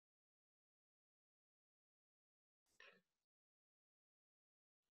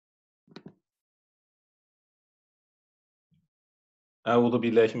أعوذ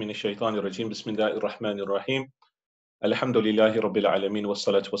بالله من الشيطان الرجيم بسم الله الرحمن الرحيم الحمد لله رب العالمين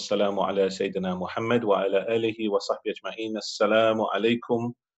والصلاة والسلام على سيدنا محمد وعلى آله وصحبه أجمعين السلام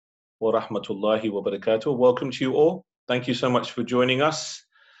عليكم ورحمة الله وبركاته. Welcome to you all. Thank you so much for joining us.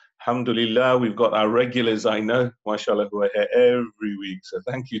 Alhamdulillah, we've got our regulars, I know, mashallah, who are here every week. So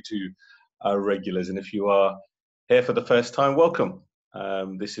thank you to our regulars. And if you are here for the first time, welcome.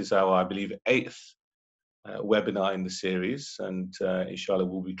 This is our, I believe, eighth webinar in the series, and inshallah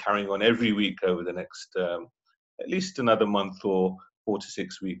we'll be carrying on every week over the next at least another month or 4 to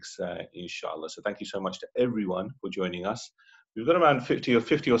 6 weeks, inshallah. So thank you so much to everyone for joining us. We've got around 50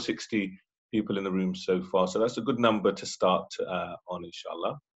 or 60 people in the room so far, so that's a good number to start on,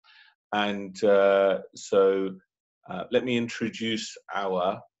 inshallah. And so let me introduce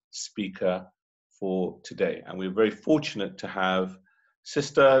our speaker for today. And we're very fortunate to have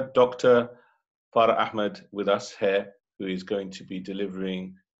Sister Dr. Farah Ahmed with us here, who is going to be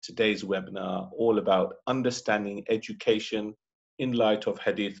delivering today's webinar all about understanding education in light of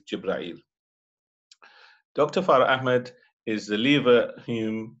Hadith Jibrail. Dr. Farah Ahmed is the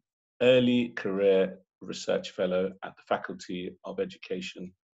Leverhulme Early Career Research Fellow at the Faculty of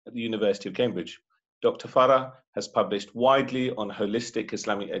Education at the University of Cambridge. Dr. Farah has published widely on holistic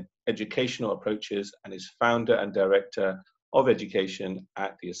Islamic educational approaches and is founder and director of education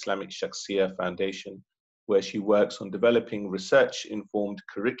at the Islamic Shakhsiyah Foundation, where she works on developing research-informed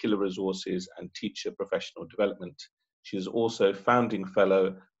curricular resources and teacher professional development. She is also founding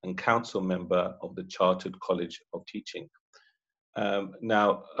fellow and council member of the Chartered College of Teaching.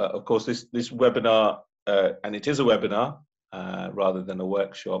 Of course, this webinar, and it is a webinar rather than a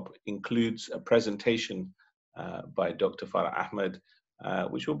workshop, includes a presentation by Dr. Farah Ahmed,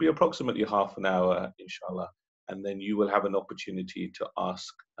 which will be approximately half an hour, inshallah. And then you will have an opportunity to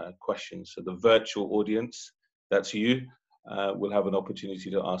ask questions. So the virtual audience, that's you, will have an opportunity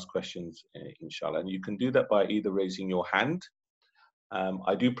to ask questions, inshallah. And you can do that by either raising your hand.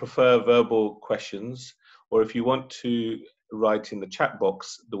 I do prefer verbal questions, or if you want to write in the chat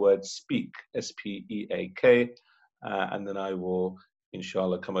box the word speak, S-P-E-A-K, and then I will,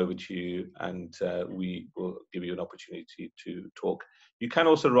 inshallah, come over to you and we will give you an opportunity to talk. You can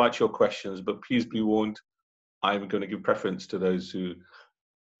also write your questions, but please be warned, I'm going to give preference to those who,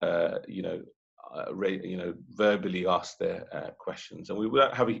 verbally ask their questions. And we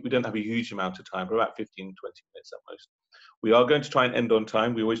don't have a huge amount of time, but about 15, 20 minutes at most. We are going to try and end on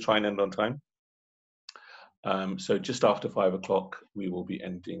time. We always try and end on time. So just after 5 o'clock, we will be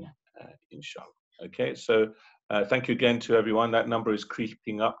ending, inshallah. Okay, so thank you again to everyone. That number is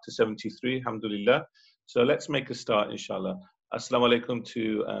creeping up to 73, alhamdulillah. So let's make a start, inshallah. Assalamu alaikum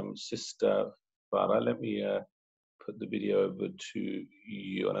to Sister Farah. Let me put the video over to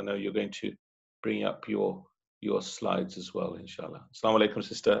you, and I know you're going to bring up your slides as well, inshallah. Assalamu alaikum,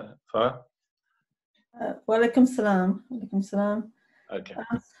 Sister Farah. Wa alaikum salam. Alaikum salam. Okay.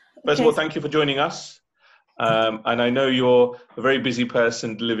 First of all, thank you for joining us. And I know you're a very busy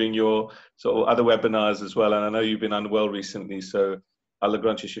person delivering your sort of other webinars as well, and I know you've been unwell recently, so Allah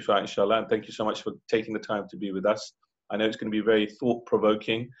grant you shifa, inshallah, and thank you so much for taking the time to be with us. I know it's going to be very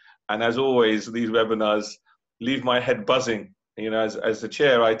thought-provoking, and as always, these webinars leave my head buzzing. You know, as the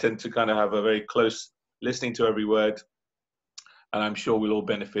chair, I tend to kind of have a very close listening to every word, and I'm sure we'll all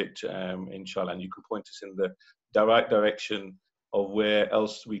benefit, inshallah, and you can point us in the right direction of where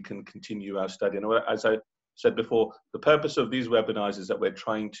else we can continue our study. And as I said before, the purpose of these webinars is that we're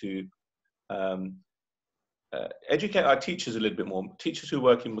trying to educate our teachers a little bit more, teachers who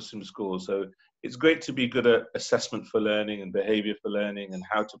work in Muslim schools. So it's great to be good at assessment for learning and behavior for learning and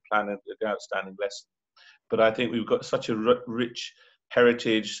how to plan an outstanding lesson. But I think we've got such a rich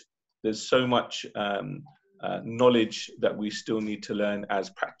heritage. There's so much knowledge that we still need to learn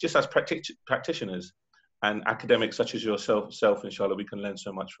as practitioners and academics such as yourself, inshallah. We can learn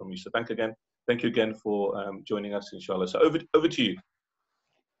so much from you. So thank you again for joining us, inshallah. So over to you.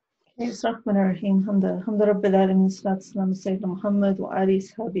 Bismillahir-Rahmanir-Rahim. Alhamdulillah Rabbil Alameen. Salatu salam Sayyidina Muhammad wa ali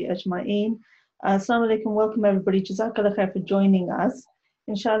sahbihi ajma'een. Assalamu alaikum. Welcome everybody. Jazakallah khair for joining us.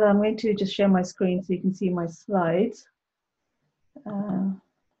 Inshallah, I'm going to just share my screen so you can see my slides.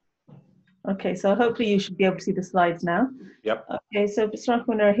 Okay, so hopefully you should be able to see the slides now. Yep. Okay, so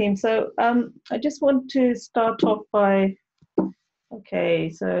Bismillahir-Rahmanir-Rahim. So I just want to start off by, okay,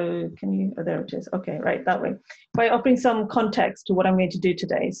 so can you, oh, there it is. Okay, right, that way. By offering some context to what I'm going to do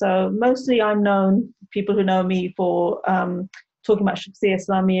today. So mostly I'm known, people who know me for talking about Shakhsiyah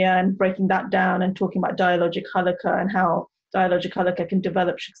Islamiyah and breaking that down and talking about dialogic halakha and how dialogic halakha can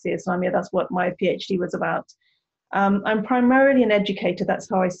develop Shakhsiyah Islamiyah. That's what my PhD was about. I'm primarily an educator. That's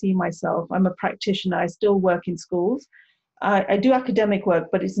how I see myself. I'm a practitioner. I still work in schools. I do academic work,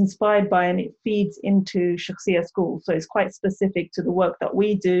 but it's inspired by and it feeds into Shakhsiyah School. So it's quite specific to the work that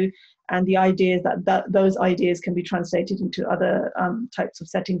we do and the ideas that those ideas can be translated into other types of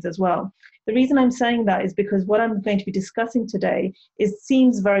settings as well. The reason I'm saying that is because what I'm going to be discussing today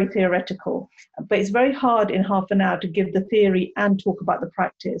seems very theoretical, but it's very hard in half an hour to give the theory and talk about the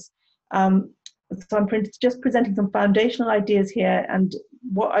practice. So I'm just presenting some foundational ideas here. And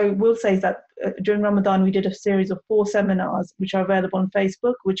what I will say is that during Ramadan, we did a series of 4 seminars, which are available on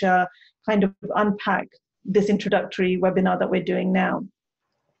Facebook, which are kind of unpack this introductory webinar that we're doing now.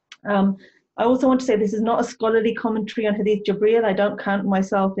 I also want to say this is not a scholarly commentary on Hadith Jibrail. I don't count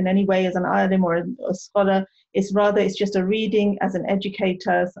myself in any way as an alim or a scholar. It's just a reading as an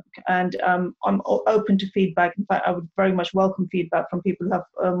educator, and I'm open to feedback. In fact, I would very much welcome feedback from people who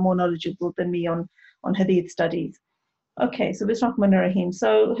have more knowledgeable than me on Hadith studies. Okay, so Bismillahirrahmanirrahim.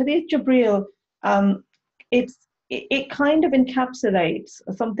 So Hadith Jibrail, it kind of encapsulates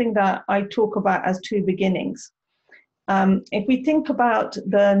something that I talk about as 2 beginnings. If we think about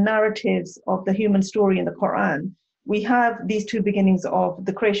the narratives of the human story in the Quran, we have these 2 beginnings of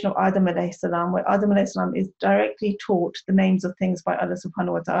the creation of Adam alayhi salam, where Adam alayhi salam is directly taught the names of things by Allah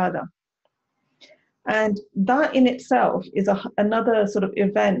subhanahu wa ta'ala. And that in itself is another sort of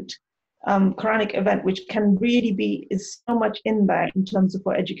event, Quranic event, which can really is so much in there in terms of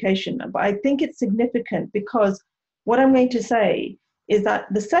for education. But I think it's significant because what I'm going to say is that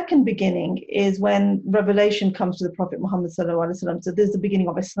the second beginning is when revelation comes to the Prophet Muhammad sallallahu alaihi wasallam. So this is the beginning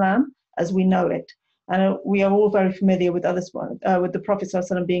of Islam as we know it. And we are all very familiar with with the Prophet sallallahu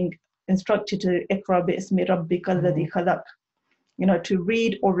alaihi wasallam being instructed to Iqra bi'ismi rabbika alladhi khalaq, to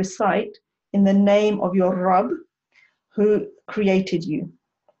read or recite in the name of your Rabb who created you.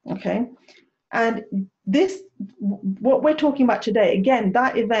 Okay, and what we're talking about today, again,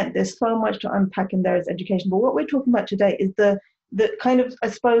 that event, there's so much to unpack in there as education, but what we're talking about today is the kind of, I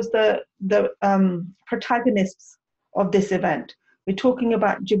suppose, the protagonists of this event. We're talking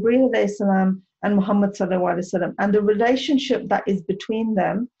about Jibril alayhi salam and Muhammad sallallahu alaihi wasallam and the relationship that is between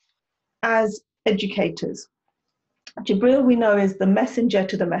them as educators. Jibril, we know, is the messenger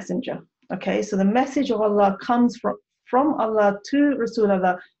to the messenger. Okay, so the message of Allah comes from Allah to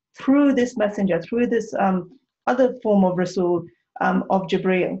Rasulullah through this messenger, through this other form of Rasul, of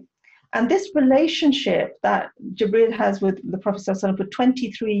Jibril. And this relationship that Jibril has with the Prophet ﷺ for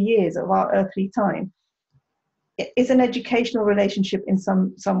 23 years of our earthly time is an educational relationship in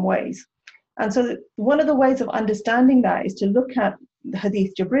some ways. And so one of the ways of understanding that is to look at the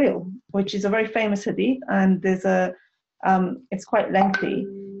Hadith Jibril, which is a very famous Hadith, and it's quite lengthy.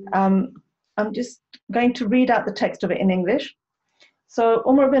 I'm just going to read out the text of it in English. So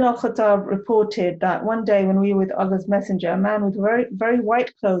Umar bin al-Khattab reported that one day when we were with Allah's Messenger, a man with very, very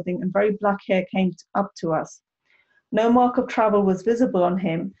white clothing and very black hair came up to us. No mark of travel was visible on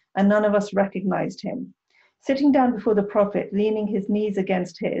him, and none of us recognized him. Sitting down before the Prophet, leaning his knees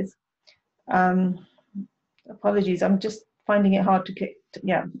against his, apologies, I'm just finding it hard to get,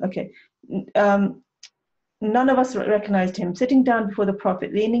 yeah, okay. None of us recognized him. Sitting down before the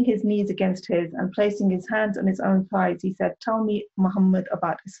Prophet, leaning his knees against his and placing his hands on his own thighs, he said, "Tell me, Muhammad,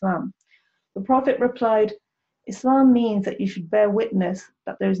 about Islam." The Prophet replied, "Islam means that you should bear witness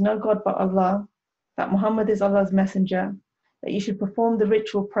that there is no God but Allah, that Muhammad is Allah's messenger, that you should perform the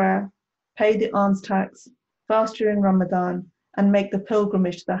ritual prayer, pay the alms tax, fast during Ramadan, and make the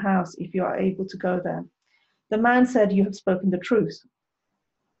pilgrimage to the house if you are able to go there." The man said, "You have spoken the truth."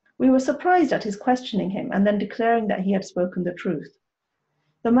 We were surprised at his questioning him and then declaring that he had spoken the truth.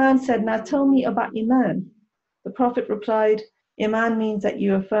 The man said, "Now tell me about Iman." The Prophet replied, "Iman means that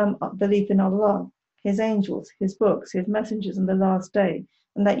you affirm belief in Allah, His angels, His books, His messengers, and the last day,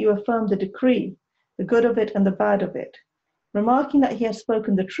 and that you affirm the decree, the good of it and the bad of it." Remarking that he had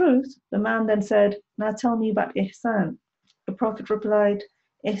spoken the truth, the man then said, "Now tell me about Ihsan." The Prophet replied,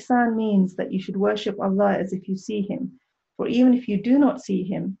 "Ihsan means that you should worship Allah as if you see Him. For even if you do not see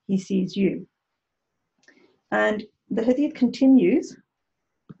Him, He sees you." And the hadith continues.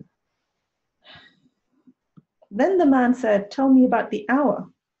 Then the man said, "Tell me about the hour."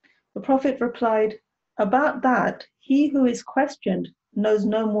 The Prophet replied, "About that, he who is questioned knows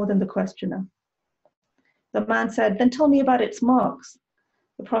no more than the questioner." The man said, "Then tell me about its marks."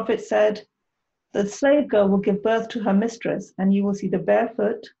 The Prophet said, "The slave girl will give birth to her mistress, and you will see the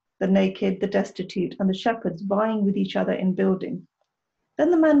barefoot, the naked, the destitute, and the shepherds vying with each other in building." Then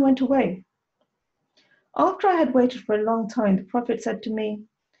the man went away. After I had waited for a long time, the Prophet said to me,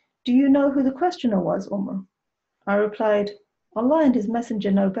 "Do you know who the questioner was, Umar?" I replied, "Allah and His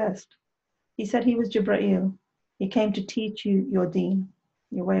Messenger know best." He said, "He was Jibrail. He came to teach you your deen,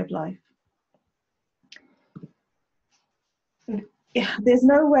 your way of life." yeah, there's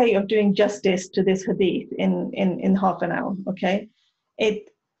no way of doing justice to this hadith in half an hour. Okay,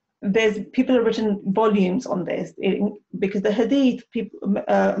 people have written volumes on this because the hadith, people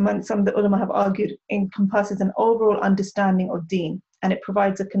among some of the ulama have argued, encompasses an overall understanding of deen, and it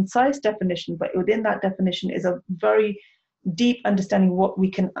provides a concise definition, but within that definition is a very deep understanding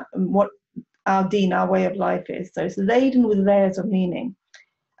what our deen, our way of life is. So it's laden with layers of meaning,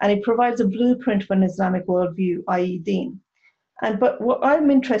 and it provides a blueprint for an Islamic worldview, i.e. deen. But what I'm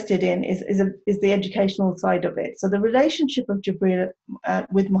interested in is the educational side of it. So the relationship of Jibril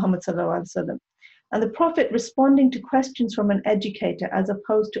with Muhammad sallallahu alaihi wasallam, and the Prophet responding to questions from an educator as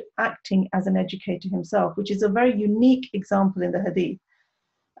opposed to acting as an educator himself, which is a very unique example in the hadith.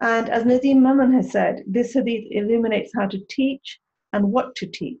 And as Nadim Maman has said, this hadith illuminates how to teach and what to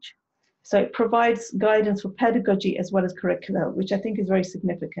teach. So it provides guidance for pedagogy as well as curricula, which I think is very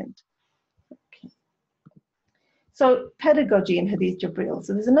significant. So pedagogy in Hadith Jibril.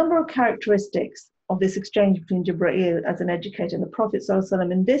 So there's a number of characteristics of this exchange between Jibril as an educator and the Prophet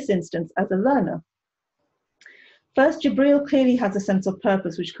ﷺ in this instance as a learner. First, Jibril clearly has a sense of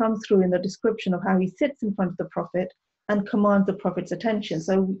purpose, which comes through in the description of how he sits in front of the Prophet and commands the Prophet's attention.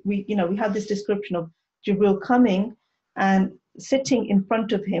 So we have this description of Jibril coming and sitting in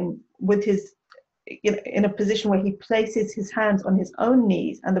front of him with his in a position where he places his hands on his own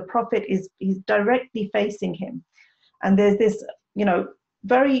knees, and the Prophet is directly facing him. And there's this,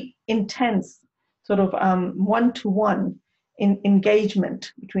 very intense sort of one-to-one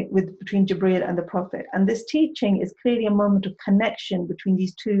engagement between Jibril and the Prophet. And this teaching is clearly a moment of connection between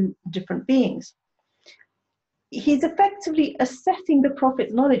these two different beings. He's effectively assessing the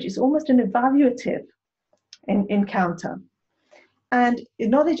Prophet's knowledge. It's almost an evaluative encounter. And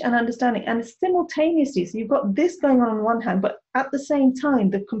knowledge and understanding, and simultaneously, so you've got this going on one hand, but at the same time,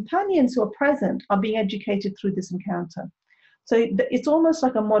 the companions who are present are being educated through this encounter. So it's almost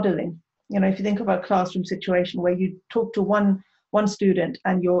like a modeling. If you think of a classroom situation where you talk to one student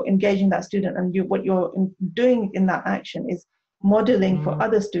and you're engaging that student, and what you're doing in that action is modeling for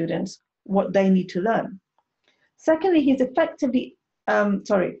other students what they need to learn. Secondly, he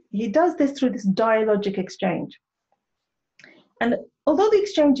does this through this dialogic exchange. And although the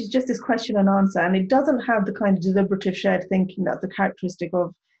exchange is just this question and answer, and it doesn't have the kind of deliberative shared thinking that's the characteristic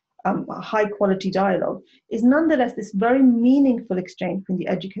of a high quality dialogue, is nonetheless this very meaningful exchange between the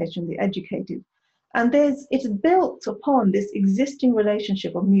educator and the educated. And it's built upon this existing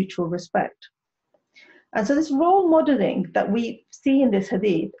relationship of mutual respect. And so this role modeling that we see in this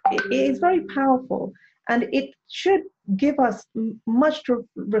hadith, it is very powerful, and it should give us much to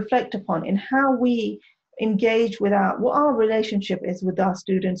reflect upon in how we engage with what our relationship is with our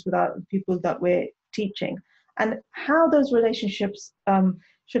students, with our people that we're teaching, and how those relationships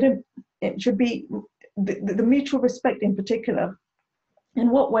should be the mutual respect in particular.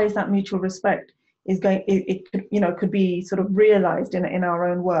 In what ways that mutual respect is could be sort of realized in our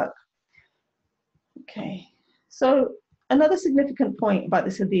own work. Okay, so another significant point about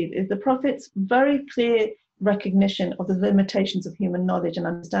this hadith is the Prophet's very clear recognition of the limitations of human knowledge and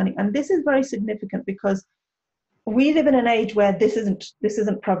understanding. And this is very significant because we live in an age where this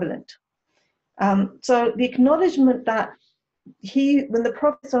isn't prevalent. So the acknowledgement that when the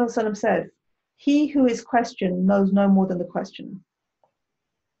Prophet ﷺ says, "He who is questioned knows no more than the questioner."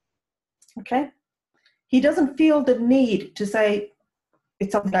 Okay? He doesn't feel the need to say,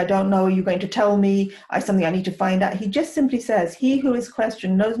 "It's something I don't know, you're going to tell me, something I need to find out." He just simply says, "He who is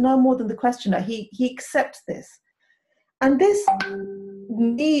questioned knows no more than the questioner." He accepts this. And this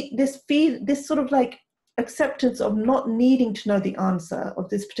sort of like acceptance of not needing to know the answer of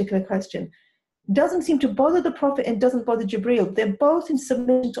this particular question doesn't seem to bother the Prophet and doesn't bother Jibril. They're both in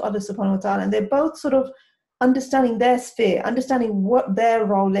submission to Allah subhanahu wa ta'ala, and they're both sort of understanding their sphere, understanding what their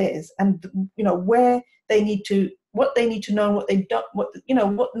role is, and what they need to know,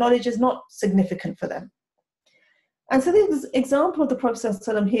 and what knowledge is not significant for them. And so this example of the Prophet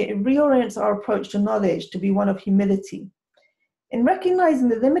ﷺ here, it reorients our approach to knowledge to be one of humility. In recognizing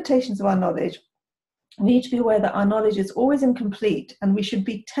the limitations of our knowledge, we need to be aware that our knowledge is always incomplete, and we should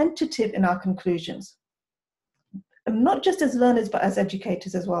be tentative in our conclusions, and not just as learners, but as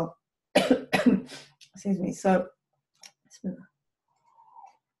educators as well. Excuse me. So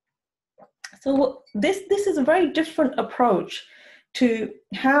this is a very different approach to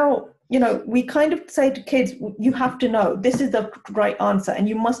how, we kind of say to kids, you have to know, this is the right answer, and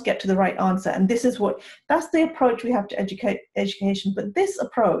you must get to the right answer, and that's the approach we have to education. But this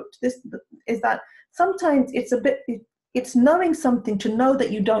approach, is that sometimes it's knowing something to know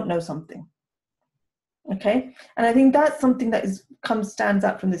that you don't know something. Okay? And I think that's something that stands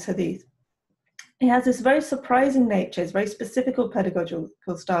out from this hadith. It has this very surprising nature, it's very specific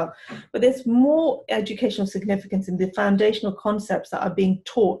pedagogical style, but there's more educational significance in the foundational concepts that are being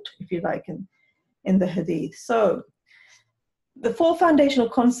taught, if you like, in the Hadith. So the four foundational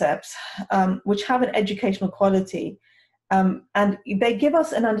concepts, which have an educational quality, and they give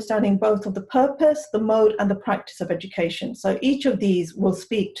us an understanding both of the purpose, the mode, and the practice of education. So each of these will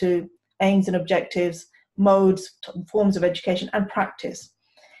speak to aims and objectives, modes, forms of education, and practice.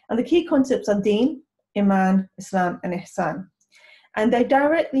 And the key concepts are Deen, Iman, Islam, and Ihsan. And they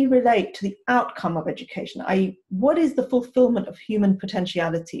directly relate to the outcome of education, i.e. what is the fulfillment of human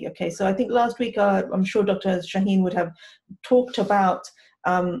potentiality? Okay, so I think last week, I'm sure Dr. Shaheen would have talked about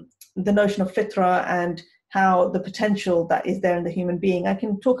the notion of fitra and how the potential that is there in the human being. I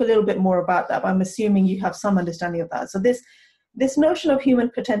can talk a little bit more about that, but I'm assuming you have some understanding of that. So this notion of human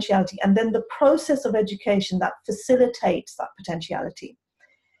potentiality, and then the process of education that facilitates that potentiality.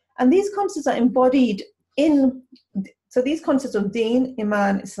 And these concepts are embodied so these concepts of Deen,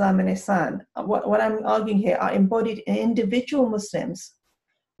 Iman, Islam, and Ihsan, what I'm arguing here, are embodied in individual Muslims,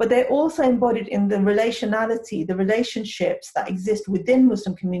 but they're also embodied in the relationality, the relationships that exist within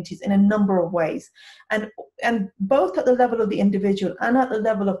Muslim communities in a number of ways. And both at the level of the individual and at the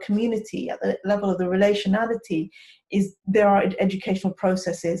level of community, at the level of the relationality, there are educational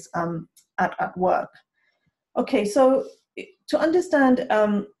processes at work. Okay, so to understand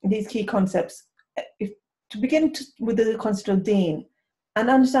these key concepts, to begin with the concept of Deen, and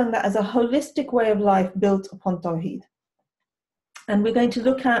understand that as a holistic way of life built upon Tawheed. And we're going to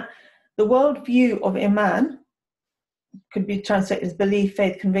look at the worldview of Iman, could be translated as belief,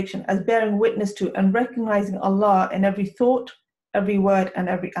 faith, conviction, as bearing witness to and recognizing Allah in every thought, every word, and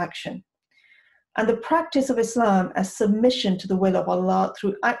every action. And the practice of Islam as submission to the will of Allah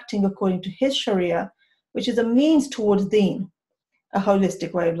through acting according to His Sharia, which is a means towards Deen, a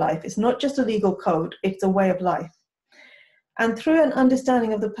holistic way of life. It's not just a legal code, it's a way of life. And through an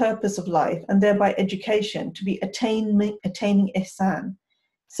understanding of the purpose of life, and thereby education, to be attaining ihsan,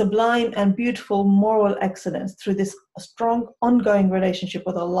 sublime and beautiful moral excellence through this strong ongoing relationship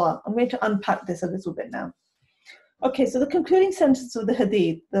with Allah. I'm going to unpack this a little bit now. Okay, so the concluding sentence of the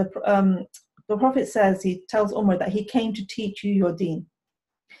Hadith, the Prophet says, he tells Umar that he came to teach you your deen,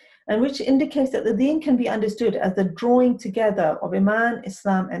 and which indicates that the deen can be understood as the drawing together of Iman,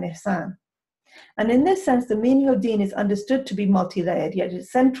 Islam, and Ihsan. And in this sense, the meaning of deen is understood to be multi-layered, yet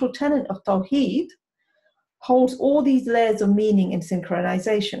its central tenet of Tawheed holds all these layers of meaning in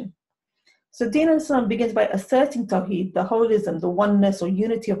synchronization. So Deen al-Islam begins by asserting Tawheed, the holism, the oneness or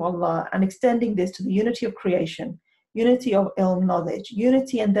unity of Allah, and extending this to the unity of creation, unity of ilm knowledge,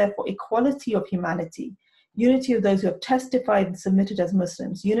 unity and therefore equality of humanity, unity of those who have testified and submitted as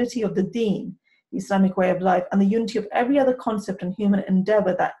Muslims, unity of the Deen, the Islamic way of life, and the unity of every other concept and human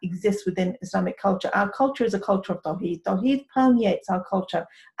endeavor that exists within Islamic culture. Our culture is a culture of Tawheed. Tawheed permeates our culture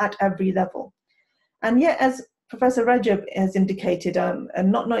at every level. And yet, as Professor Rajab has indicated,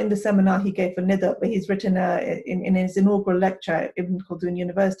 and not in the seminar he gave for Nidha, but he's written in his inaugural lecture at Ibn Khaldun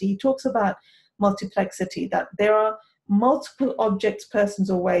University, he talks about multiplexity, that there are multiple objects, persons,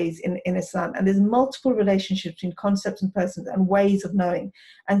 or ways in Islam, and there's multiple relationships between concepts and persons and ways of knowing.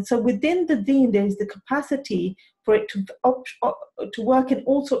 And so within the deen, there is the capacity for it to work in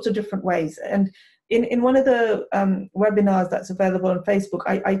all sorts of different ways. And in one of the webinars that's available on Facebook,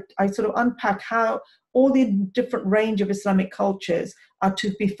 I sort of unpack how all the different range of Islamic cultures are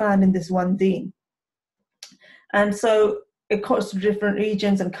to be found in this one deen. And so it comes to different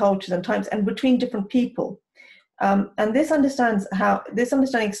regions and cultures and times and between different people. And this understanding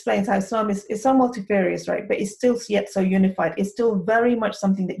explains how Islam is so multifarious, right? But it's still yet so unified. It's still very much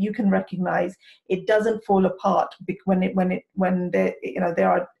something that you can recognize. It doesn't fall apart when there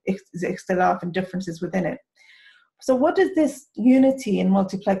are ikhtilaf and differences within it. So what does this unity and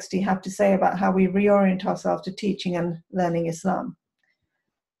multiplexity have to say about how we reorient ourselves to teaching and learning Islam?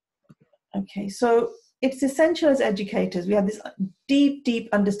 Okay, so it's essential as educators, we have this deep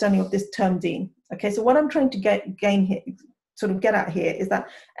understanding of this term deen. Okay, so what I'm trying to get at here is that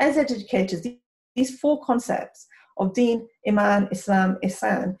as educators, these four concepts of deen, Iman, Islam,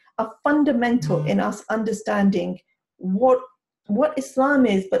 Ihsan are fundamental in us understanding what Islam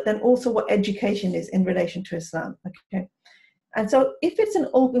is, but then also what education is in relation to Islam. Okay, and so if it's an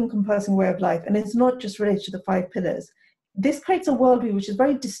all-encompassing way of life and it's not just related to the 5 pillars, this creates a worldview which is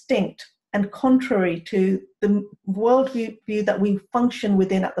very distinct and contrary to the worldview that we function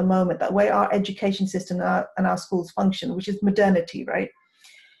within at the moment, that way our education system and our schools function, which is modernity, right?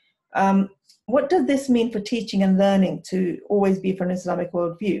 what does this mean for teaching and learning to always be from an Islamic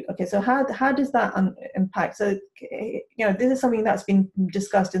worldview? Okay, so how does that impact? So, this is something that's been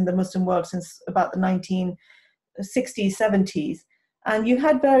discussed in the Muslim world since about the 1960s, 70s. And you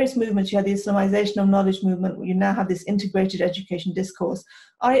had various movements. You had the Islamization of knowledge movement. You now have this integrated education discourse.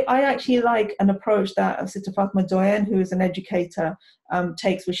 I actually like an approach that Sister Fatima Doyen, who is an educator,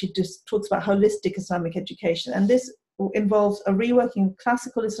 takes, where she just talks about holistic Islamic education. And this involves a reworking of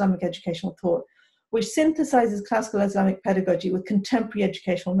classical Islamic educational thought, which synthesizes classical Islamic pedagogy with contemporary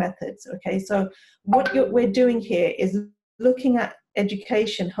educational methods. Okay, so what we're doing here is looking at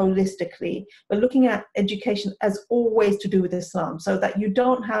education holistically, but looking at education as always to do with Islam, so that you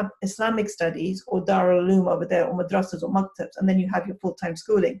don't have Islamic studies or Darul Uloom over there, or madrasas or maktabs, and then you have your full-time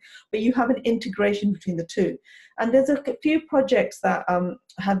schooling, but you have an integration between the two. And there's a few projects that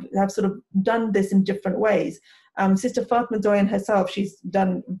have sort of done this in different ways. Sister Fatima Doyen herself, she's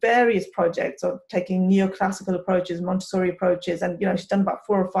done various projects of taking neoclassical approaches, Montessori approaches, and she's done about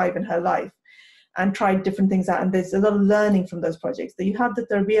 4 or 5 in her life, and tried different things out. And there's a lot of learning from those projects. So you have the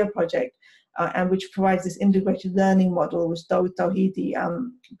Tarbiyah project, and which provides this integrated learning model, which Dawood Tawhidi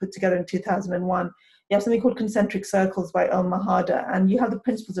put together in 2001. You have something called concentric circles by El Mahada, and you have the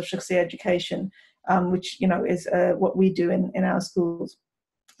principles of Shakhsiyya education, which is what we do in our schools.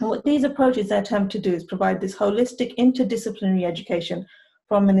 And what these approaches attempt to do is provide this holistic interdisciplinary education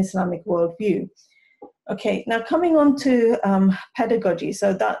from an Islamic worldview. Okay, now coming on to pedagogy,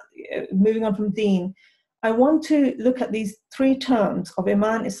 so that moving on from Deen, I want to look at these 3 terms of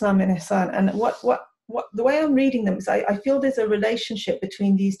Iman, Islam, and Ihsan, and what the way I'm reading them is I feel there's a relationship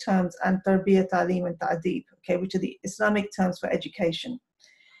between these terms and Tarbiyah, Ta'aleem, and Ta'deeb, okay, which are the Islamic terms for education.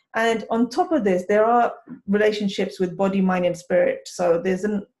 And on top of this, there are relationships with body, mind, and spirit. So there's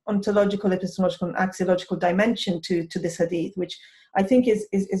an ontological, epistemological, and axiological dimension to this hadith, which I think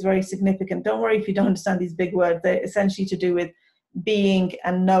is very significant. Don't worry if you don't understand these big words. They're essentially to do with being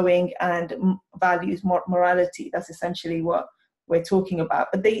and knowing and values, morality. That's essentially what we're talking about.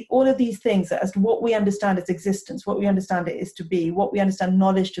 But all of these things, as to what we understand as existence, what we understand it is to be, what we understand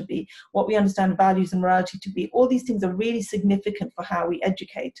knowledge to be, what we understand values and morality to be, all these things are really significant for how we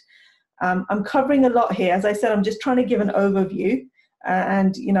educate. I'm covering a lot here. As I said, I'm just trying to give an overview,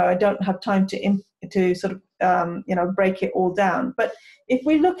 and I don't have time to sort of break it all down. But if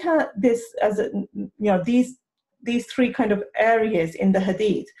we look at this as these 3 kind of areas in the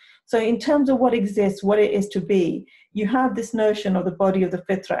hadith. So in terms of what exists, what it is to be, you have this notion of the body of the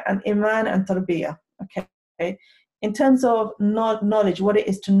fitra and Iman and Tarbiyah. Okay. In terms of knowledge, what it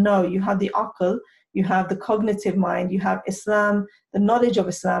is to know, you have the aql, you have the cognitive mind, you have Islam, the knowledge of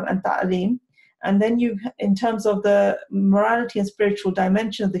Islam, and Ta'aleem. And then in terms of the morality and spiritual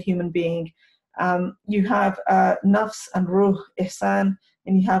dimension of the human being, you have nafs and ruh, ihsan,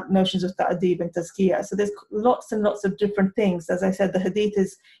 and you have notions of ta'deeb and tazkiyah. So there's lots and lots of different things. As I said, the hadith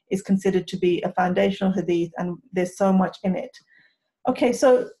is considered to be a foundational hadith, and there's so much in it. Okay,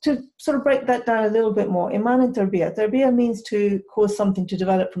 so to sort of break that down a little bit more, Iman and Tarbiyah. Tarbiyah means to cause something to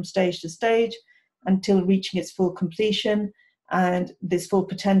develop from stage to stage until reaching its full completion and this full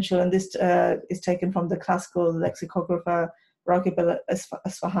potential. And this is taken from the classical lexicographer Raghib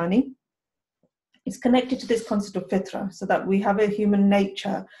al-Asfahani. It's connected to this concept of fitra, so that we have a human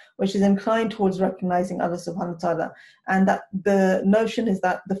nature which is inclined towards recognizing Allah subhanahu wa ta'ala, and that the notion is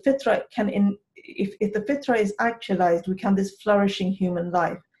that the fitra if the fitra is actualized, we can have this flourishing human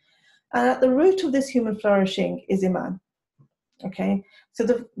life. And at the root of this human flourishing is Iman. Okay, so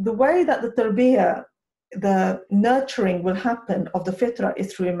the way that the tarbiyah, the nurturing will happen of the fitra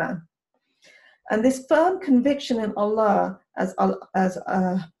is through Iman. And this firm conviction in Allah as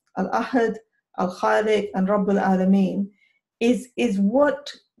Al-Ahad, Al-Khaliq, and Rabbul Alameen is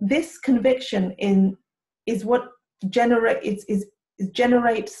what this conviction is what generates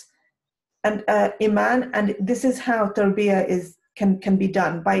and Iman, and this is how tarbiyah can be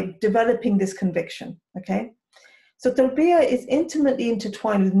done, by developing this conviction. Okay, so tarbiyah is intimately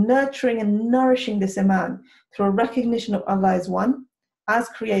intertwined with nurturing and nourishing this Iman through a recognition of Allah as one, as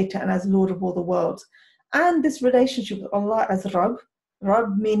creator and as Lord of all the worlds, and this relationship with Allah as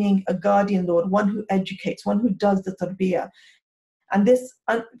Rabb meaning a guardian Lord, one who educates, one who does the tarbiyah. And this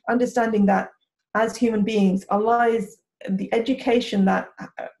understanding that as human beings, Allah is the education that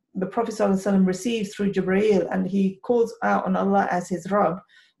the Prophet ﷺ receives through Jibrail, and he calls out on Allah as his Rabb.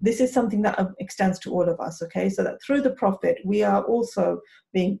 This is something that extends to all of us, okay? So that through the Prophet, we are also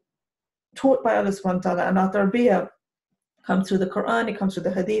being taught by Allah subhanahu wa ta'ala, and our tarbiyah comes through the Quran, it comes through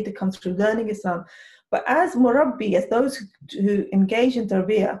the Hadith, it comes through learning Islam. But as murabbi, as those who engage in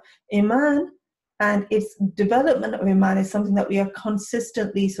tarbiyah, Iman and its development of Iman is something that we are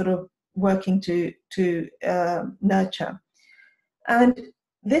consistently sort of working to nurture. And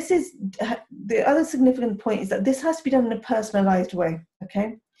this is the other significant point, is that this has to be done in a personalized way,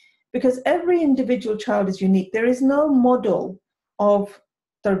 okay? Because every individual child is unique. There is no model of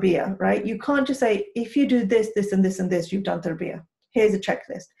tarbiyah, right? You can't just say, if you do this, this, and this, and this, you've done tarbiyah. Here's a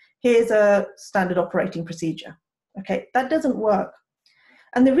checklist. Here's a standard operating procedure, okay? That doesn't work.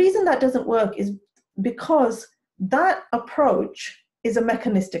 And the reason that doesn't work is because that approach is a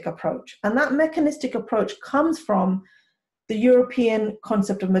mechanistic approach. And that mechanistic approach comes from the European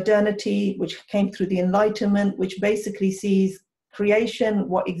concept of modernity, which came through the Enlightenment, which basically sees creation,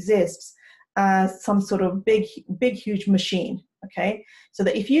 what exists, as some sort of big, huge machine, okay? So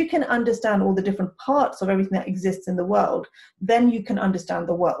that if you can understand all the different parts of everything that exists in the world, then you can understand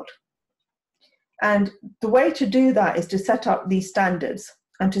the world. And the way to do that is to set up these standards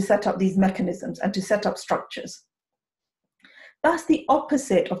and to set up these mechanisms and to set up structures. That's the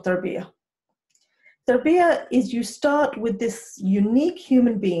opposite of tarbiyah. Tarbiyah is you start with this unique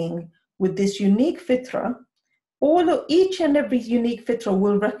human being, with this unique fitra. Each and every unique fitra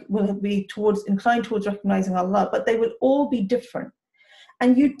will be inclined towards recognizing Allah, but they will all be different.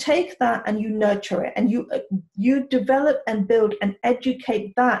 And you take that and you nurture it, and you develop and build and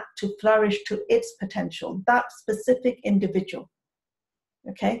educate that to flourish to its potential, that specific individual.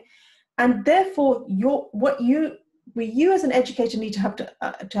 Okay, and therefore, you as an educator need to have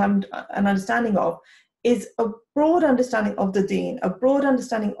an understanding of is a broad understanding of the deen, a broad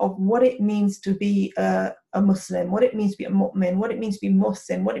understanding of what it means to be a Muslim, what it means to be a mu'min, what it means to be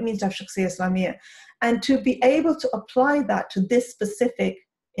muhsin, what it means to have shakhsiyya Islamiyya, and to be able to apply that to this specific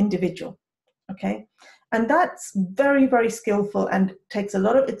individual, okay? And that's very, very skillful and takes a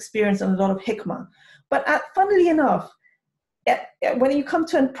lot of experience and a lot of hikmah. But funnily enough, when you come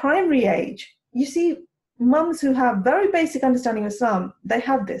to a primary age, you see mums who have very basic understanding of Islam, they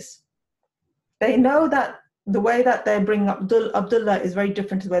have this. They know that the way that they bring up Abdullah is very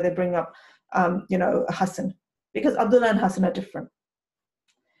different to the way they bring up, Hassan, because Abdullah and Hassan are different.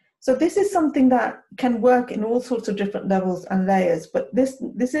 So this is something that can work in all sorts of different levels and layers. But this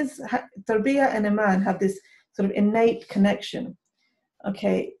is tarbiyah and iman have this sort of innate connection.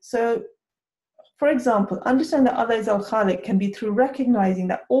 Okay, so for example, understand that Allah is al-Khaliq can be through recognizing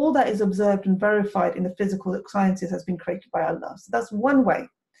that all that is observed and verified in the physical sciences has been created by Allah. So that's one way.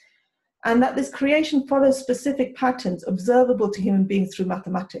 And that this creation follows specific patterns observable to human beings through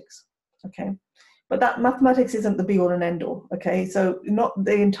mathematics, okay? But that mathematics isn't the be-all and end-all, okay? So not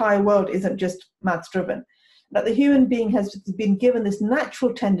the entire world isn't just maths-driven. That the human being has been given this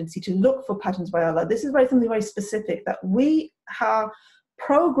natural tendency to look for patterns by Allah. This is something very specific, that we are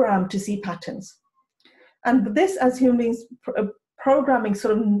programmed to see patterns. And this, as human beings, programming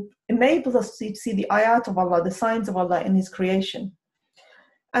sort of enables us to see the ayat of Allah, the signs of Allah in His creation.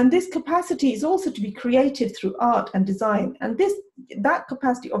 And this capacity is also to be created through art and design. And that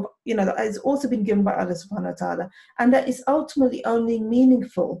capacity of, that has also been given by Allah subhanahu wa ta'ala. And that is ultimately only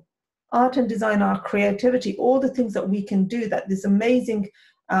meaningful. Art and design, our creativity, all the things that we can do, that this amazing,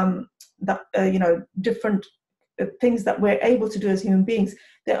 different things that we're able to do as human beings,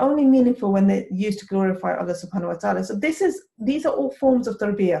 they're only meaningful when they're used to glorify Allah subhanahu wa ta'ala. So these are all forms of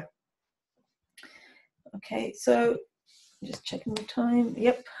tarbiyah. Okay, so just checking the time.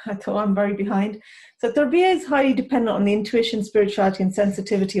 Yep, I thought I'm very behind. So tarbiyah is highly dependent on the intuition, spirituality, and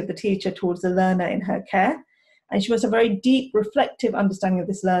sensitivity of the teacher towards the learner in her care. And she must have a very deep, reflective understanding of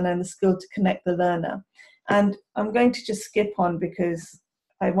this learner and the skill to connect the learner. And I'm going to just skip on because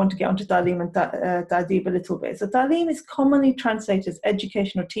I want to get onto ta'lim and ta'deeb a little bit. So ta'lim is commonly translated as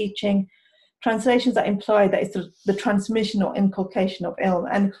education or teaching, translations that imply that it's the transmission or inculcation of ilm.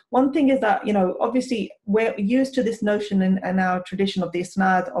 And one thing is that, obviously we're used to this notion in our tradition of the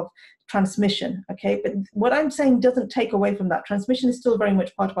isnad of transmission, okay? But what I'm saying doesn't take away from that. Transmission is still very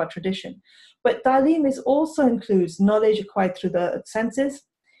much part of our tradition. But ta'lim also includes knowledge acquired through the senses,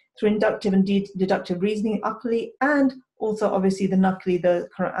 through inductive and deductive reasoning, aqli, and also obviously the naqli, the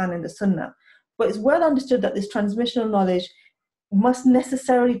Quran and the Sunnah. But it's well understood that this transmissional knowledge must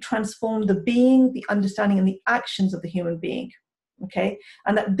necessarily transform the being, the understanding, and the actions of the human being, okay?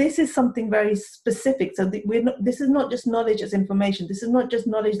 And that this is something very specific. So this is not just knowledge as information. This is not just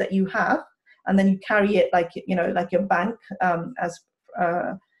knowledge that you have, and then you carry it like your bank, as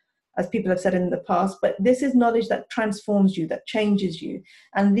people have said in the past. But this is knowledge that transforms you, that changes you,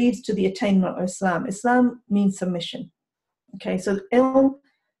 and leads to the attainment of Islam. Islam means submission, okay? So ilm,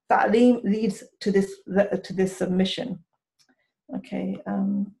 ta'lim leads to this submission. Okay,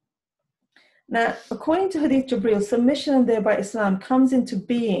 Now, according to Hadith Jibrail, submission and thereby Islam comes into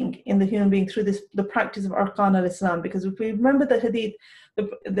being in the human being through the practice of Arkan al-Islam. Because if we remember the Hadith,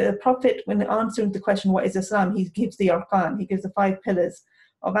 the Prophet, when answering the question, what is Islam? He gives the Arkan, he gives the 5 pillars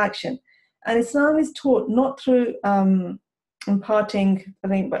of action. And Islam is taught not through imparting, I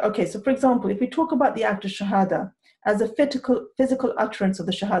think, but okay, so for example, if we talk about the act of Shahada as a physical utterance of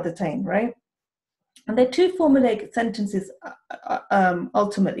the Shahadatain, right? And they're 2 formulaic sentences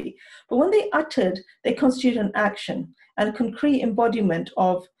ultimately. But when they uttered, they constitute an action and a concrete embodiment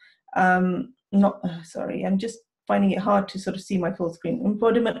of, I'm just finding it hard to sort of see my full screen,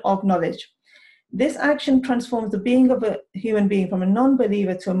 embodiment of knowledge. This action transforms the being of a human being from a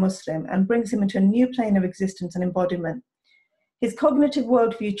non-believer to a Muslim and brings him into a new plane of existence and embodiment. His cognitive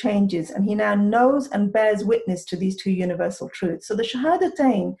worldview changes and he now knows and bears witness to these 2 universal truths. So the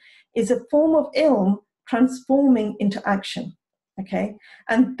Shahadatain is a form of ilm transforming into action, okay?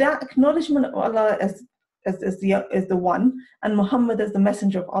 And that acknowledgement of Allah as the one and Muhammad as the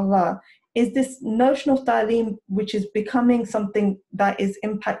messenger of Allah is this notion of ta'aleem, which is becoming something that is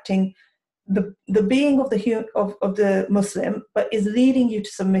impacting the being of the Muslim, but is leading you to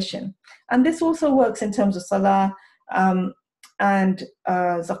submission. And this also works in terms of salah, and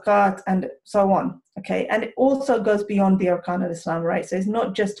zakat and so on, okay? And it also goes beyond the arkan al-Islam, right? So it's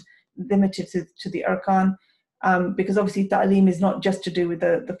not just limited to the arkan, because obviously ta'aleem is not just to do with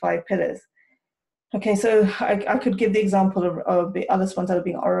the 5 pillars. Okay, so I could give the example of the Allah subhanahu wa ta'ala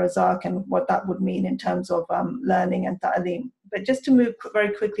being ar-Razaq and what that would mean in terms of learning and ta'aleem. But just to move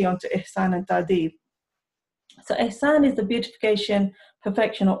very quickly on to ihsan and ta'deeb. So ihsan is the beautification,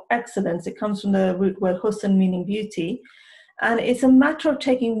 perfection, or excellence. It comes from the root word husn, meaning beauty. And it's a matter of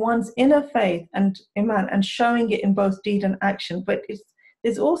taking one's inner faith and iman and showing it in both deed and action. But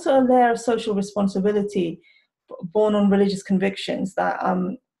there's also a layer of social responsibility born on religious convictions that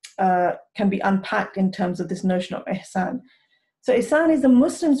can be unpacked in terms of this notion of ihsan. So ihsan is the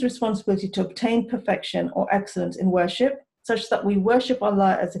Muslim's responsibility to obtain perfection or excellence in worship, such that we worship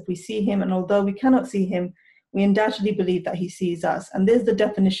Allah as if we see him, and although we cannot see him, we undoubtedly believe that he sees us. And there's the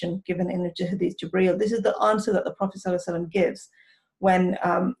definition given in the Hadith Jibrail. This is the answer that the Prophet ﷺ gives when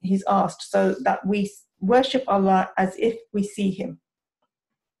he's asked, so that we worship Allah as if we see him.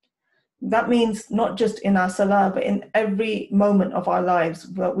 That means not just in our salah, but in every moment of our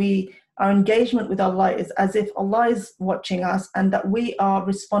lives, that our engagement with Allah is as if Allah is watching us and that we are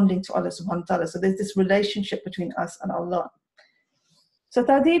responding to Allah subhanahu wa ta'ala. So there's this relationship between us and Allah. So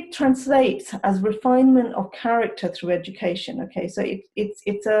ta'deeb translates as refinement of character through education. Okay, so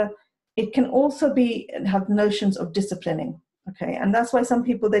it can also have notions of disciplining. Okay, and that's why some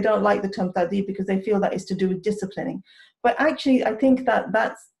people, they don't like the term ta'deeb because they feel that it's to do with disciplining. But actually, I think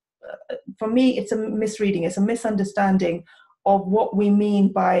that's for me, it's a misreading. It's a misunderstanding of what we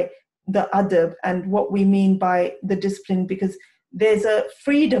mean by the adab and what we mean by the discipline, because there's a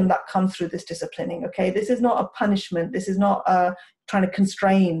freedom that comes through this disciplining. Okay, this is not a punishment. This is not trying to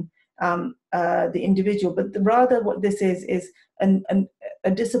constrain the individual, but rather what this is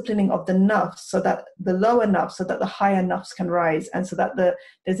a disciplining of the nafs, so that the lower nafs, so that the higher nafs can rise, and so that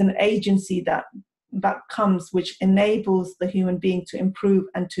there's an agency that comes, which enables the human being to improve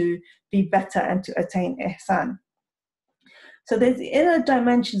and to be better and to attain ihsan. So there's the inner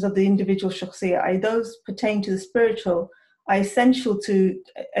dimensions of the individual shakhsiyah, those pertain to the spiritual, are essential to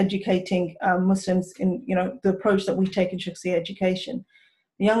educating Muslims in the approach that we take in shakhsiyah education.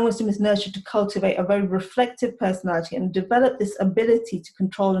 The young Muslim is nurtured to cultivate a very reflective personality and develop this ability to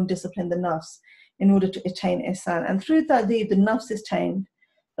control and discipline the nafs in order to attain ihsan. And through ta'deeb, the nafs is tamed,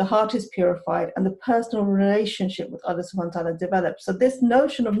 the heart is purified, and the personal relationship with Allah subhanahu wa ta'ala develops. So this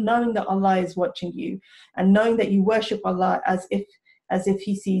notion of knowing that Allah is watching you and knowing that you worship Allah as if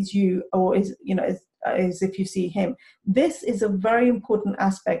he sees you, or as if you see him, this is a very important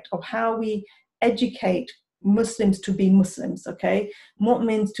aspect of how we educate Muslims to be Muslims, okay?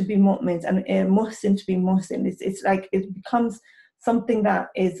 Mu'mins to be mu'mins, and Muslim to be Muslim. It's like it becomes something that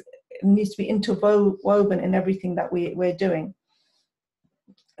needs to be interwoven in everything that we're doing.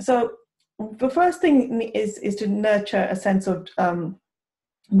 So the first thing is to nurture a sense of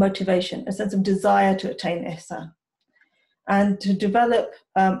motivation, a sense of desire to attain ihsan, and to develop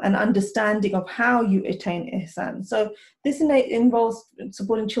an understanding of how you attain ihsan. So this involves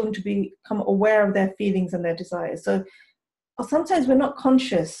supporting children to become aware of their feelings and their desires. So sometimes we're not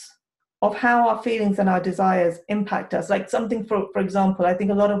conscious of how our feelings and our desires impact us. Like something, for example, I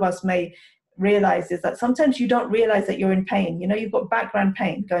think a lot of us may realize is that sometimes you don't realize that you're in pain. You've got background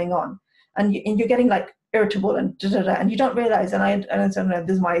pain going on, and you're getting like irritable and and you don't realize. And I don't know,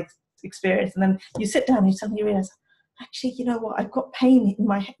 this is my experience. And then you sit down and you suddenly realize, actually, you know what, I've got pain in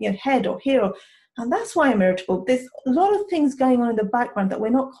my head or here, and that's why I'm irritable. There's a lot of things going on in the background that we're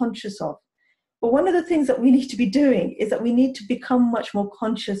not conscious of. But one of the things that we need to be doing is that we need to become much more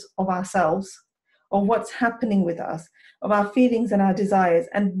conscious of ourselves, of what's happening with us, of our feelings and our desires.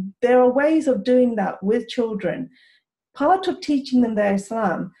 And there are ways of doing that with children. Part of teaching them their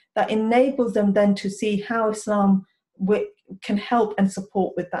Islam that enables them then to see how Islam can help and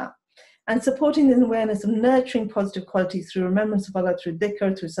support with that. And supporting the awareness of nurturing positive qualities through remembrance of Allah, through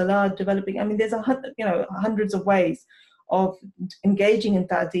dhikr, through salah, developing, I mean, there's hundreds of ways of engaging in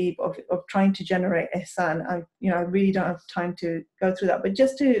ta'deeb, of trying to generate ihsan. I really don't have time to go through that, but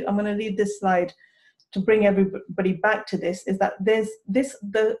I'm going to leave this slide to bring everybody back to this, is that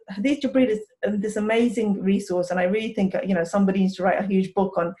the Hadith Jibrail is this amazing resource, and I really think somebody needs to write a huge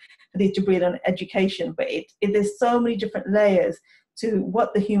book on Hadith Jibrail on education. But there's so many different layers to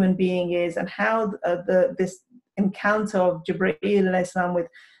what the human being is, and how this encounter of Jibrail alayhi salam with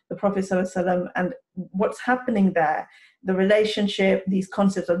the Prophet sallallahu alaihi wasallam, and what's happening there, the relationship, these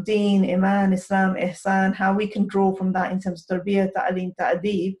concepts of deen, iman, Islam, ihsan, how we can draw from that in terms of tarbiyah, ta'aleem,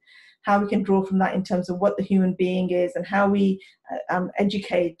 ta'deeb, how we can draw from that in terms of what the human being is, and how we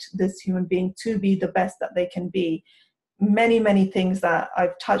educate this human being to be the best that they can be. Many, many things that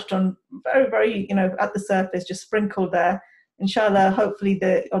I've touched on very, very, at the surface, just sprinkled there. Inshallah, hopefully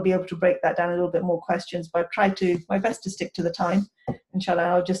I'll be able to break that down a little bit more questions, but I've tried my best to stick to the time. Inshallah,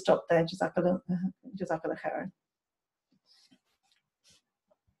 I'll just stop there. Jazakallah khairan.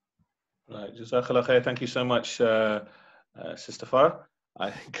 Right, Jazakallah khair. Thank you so much, Sister Farah. I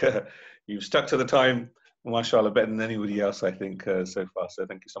think you've stuck to the time, mashallah, better than anybody else, I think, so far. So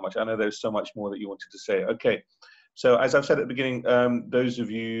thank you so much. I know there's so much more that you wanted to say. Okay, so as I've said at the beginning, those of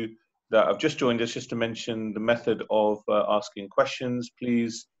you that have just joined us, just to mention the method of asking questions,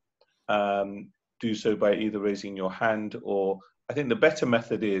 please do so by either raising your hand, or I think the better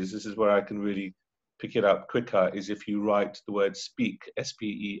method this is where I can really pick it up quicker, is if you write the word speak,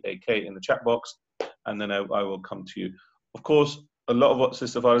 S-P-E-A-K, in the chat box, and then I will come to you. Of course, a lot of what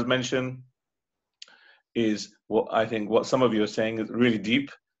Sister Farah has mentioned is what some of you are saying is really deep.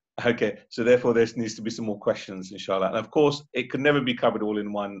 Okay, so therefore there needs to be some more questions, inshallah. And of course, it could never be covered all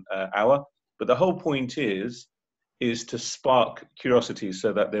in 1 hour, but the whole point is to spark curiosity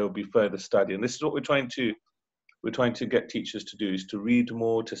so that there will be further study. And this is what we're trying to get teachers to do, is to read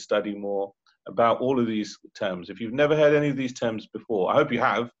more, to study more about all of these terms. If you've never heard any of these terms before, I hope you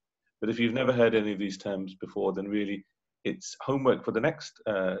have, but if you've never heard any of these terms before, then really it's homework for the next,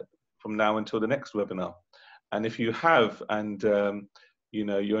 from now until the next webinar. And if you have, and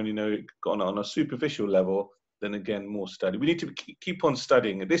you only know it on a superficial level, then again, more study. We need to keep on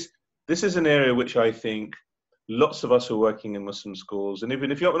studying. This is an area which I think lots of us who are working in Muslim schools, and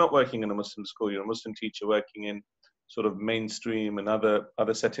even if you're not working in a Muslim school, you're a Muslim teacher working in sort of mainstream and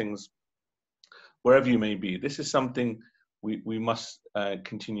other settings, wherever you may be, this is something we must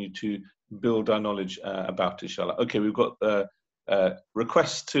continue to build our knowledge about, inshallah. Okay, we've got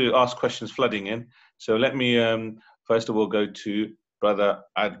requests to ask questions flooding in. So let me first of all go to Brother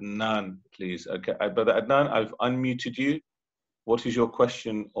Adnan, please. Okay, Brother Adnan, I've unmuted you. What is your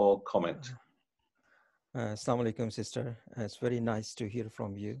question or comment? Assalamu alaikum, sister. It's very nice to hear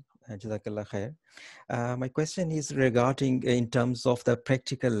from you. Jazakallah khair. My question is regarding in terms of the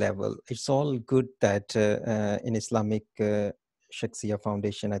practical level. It's all good that in Islamic Shakhsiya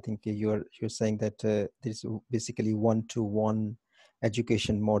Foundation, I think you're saying that this basically one-to-one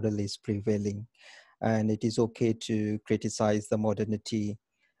education model is prevailing, and it is okay to criticize the modernity.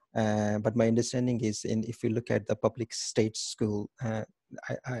 But my understanding is, if you look at the public state school,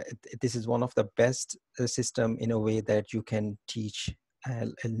 this is one of the best system in a way that you can teach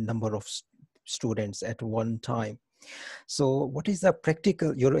a number of students at one time. So what is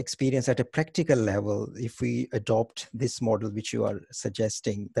your experience at a practical level if we adopt this model which you are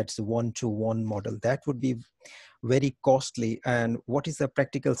suggesting, that's a one-to-one model? That would be very costly. And what is the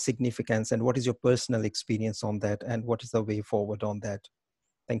practical significance, and what is your personal experience on that, and what is the way forward on that?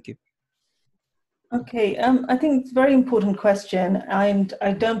 Thank you. Okay, I think it's a very important question, and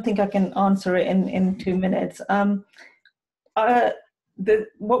I don't think I can answer it in 2 minutes.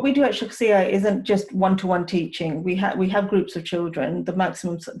 What we do at Shakhsiya isn't just one-to-one teaching. We have groups of children. The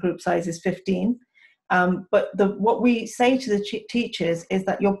maximum group size is 15. But what we say to the teachers is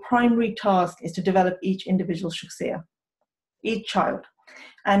that your primary task is to develop each individual Shakhsiya, each child.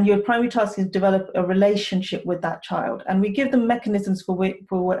 And your primary task is to develop a relationship with that child. And we give them mechanisms for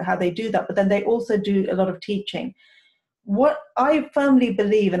how they do that, but then they also do a lot of teaching. What I firmly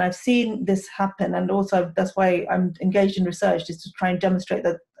believe, and I've seen this happen, and also that's why I'm engaged in research, is to try and demonstrate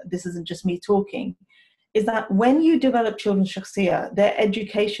that this isn't just me talking, is that when you develop children's shakhsiyah, their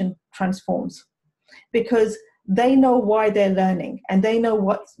education transforms, because they know why they're learning and they know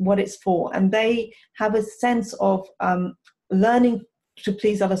what it's for, and they have a sense of learning to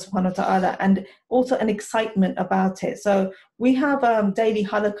please Allah subhanahu wa ta'ala, and also an excitement about it. So we have daily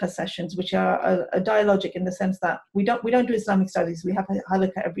halakha sessions, which are a dialogic in the sense that we don't do Islamic studies. We have a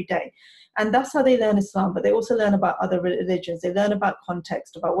halakha every day, and that's how they learn Islam. But they also learn about other religions. They learn about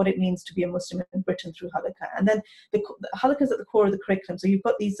context, about what it means to be a Muslim in Britain through halakha. And then the halakha is at the core of the curriculum. So you've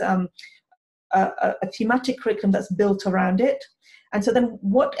got these a thematic curriculum that's built around it. And so then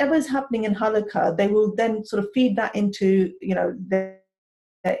whatever is happening in halakha, they will then sort of feed that into, you know, their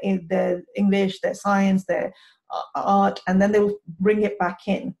English, their science, their art, and then they will bring it back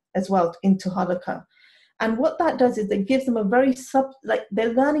in as well into halakha. And what that does is it gives them a very like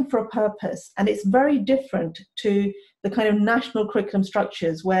they're learning for a purpose, and it's very different to the kind of national curriculum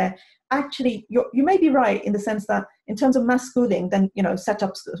structures where actually you may be right in the sense that in terms of mass schooling, then, you know, set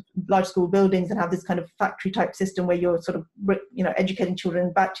up large school buildings and have this kind of factory type system where you're sort of, you know, educating children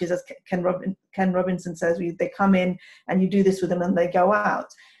in batches, as Ken Robinson says, they come in and you do this with them and they go out.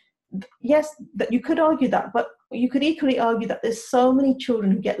 Yes, that you could argue that, but you could equally argue that there's so many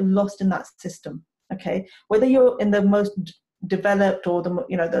children who get lost in that system. Okay, whether you're in the most developed or the,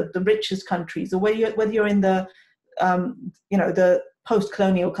 you know, the richest countries, or whether you're in the you know, the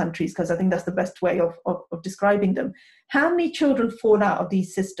post-colonial countries, because I think that's the best way of describing them. How many children fall out of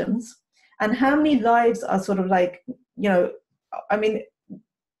these systems, and how many lives are sort of like, you know, I mean,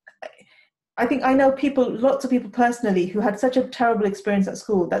 I think I know people, lots of people personally, who had such a terrible experience at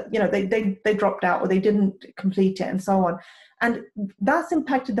school that, you know, they dropped out or they didn't complete it and so on. And that's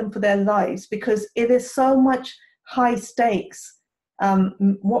impacted them for their lives, because it is so much high stakes,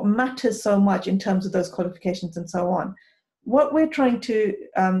 what matters so much in terms of those qualifications and so on. What we're trying to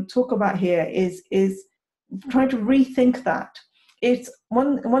talk about here is trying to rethink that. It's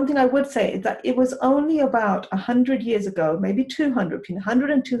one thing I would say is that it was only about 100 years ago, maybe 200, between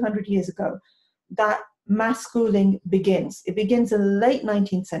 100 and 200 years ago, that mass schooling begins. It begins in the late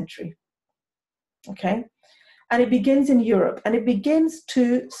 19th century, okay? And it begins in Europe, and it begins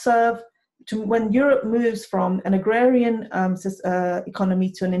to serve to when Europe moves from an agrarian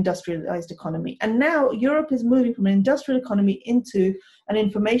economy to an industrialized economy. And now Europe is moving from an industrial economy into an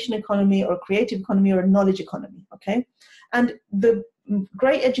information economy or a creative economy or a knowledge economy, okay? And the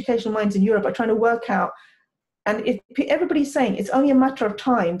great educational minds in Europe are trying to work out, and everybody's saying it's only a matter of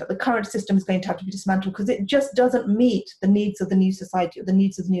time that the current system is going to have to be dismantled, because it just doesn't meet the needs of the new society or the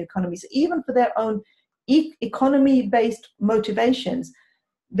needs of the new economy. So even for their own economy-based motivations,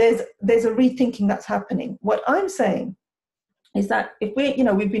 there's a rethinking that's happening. What I'm saying is that if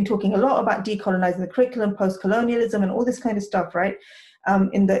we've been talking a lot about decolonizing the curriculum, post-colonialism, and all this kind of stuff, right?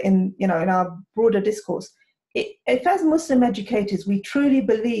 In our broader discourse, if as Muslim educators we truly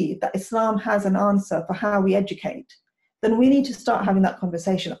believe that Islam has an answer for how we educate, then we need to start having that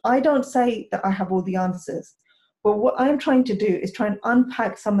conversation. I don't say that I have all the answers, but what I'm trying to do is try and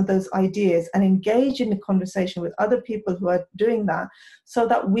unpack some of those ideas and engage in a conversation with other people who are doing that, so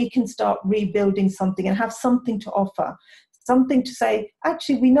that we can start rebuilding something and have something to offer, something to say,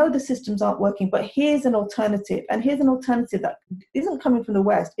 actually, we know the systems aren't working, but here's an alternative. And here's an alternative that isn't coming from the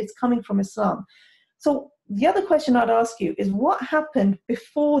West, it's coming from Islam. So the other question I'd ask you is, what happened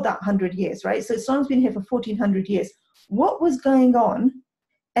before that 100 years, right? So Islam's been here for 1400 years. What was going on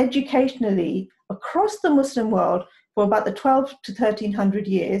educationally across the Muslim world for about the 12 to 1300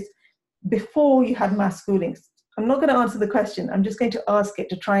 years before you had mass schoolings? I'm not going to answer the question. I'm just going to ask it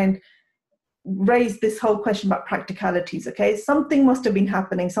to try and raise this whole question about practicalities, okay? Something must have been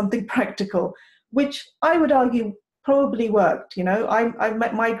happening, something practical, which I would argue probably worked. You know, I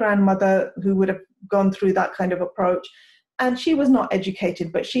met my grandmother who would have gone through that kind of approach, and she was not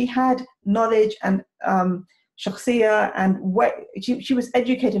educated, but she had knowledge and shakhsiyah, and she was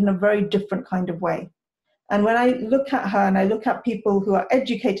educated in a very different kind of way. And when I look at her and I look at people who are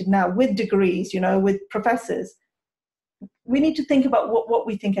educated now with degrees, you know, with professors, we need to think about what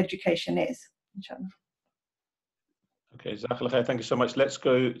we think education is. Inshallah. Okay, Jazakallah khair. Thank you so much. Let's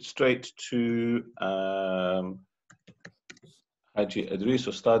go straight to Haji Idris,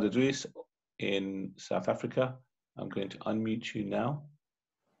 or Ustad Idris in South Africa. I'm going to unmute you now.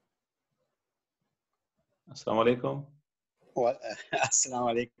 Assalamu alaikum. Well,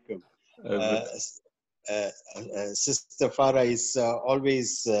 assalamu alaikum. Sister Farah, is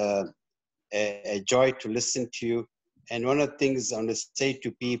always a joy to listen to you. And one of the things I want to say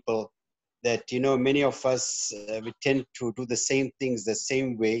to people that, you know, many of us, we tend to do the same things the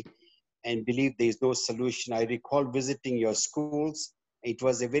same way and believe there is no solution. I recall visiting your schools It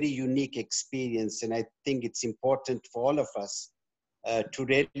was a very unique experience, and I think it's important for all of us to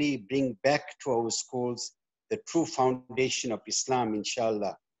really bring back to our schools the true foundation of Islam,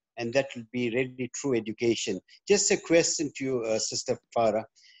 inshallah, and that will be really true education. Just a question to you, Sister Farah.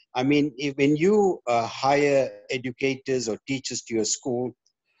 I mean, when you hire educators or teachers to your school,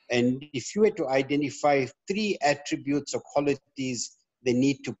 and if you were to identify 3 attributes or qualities they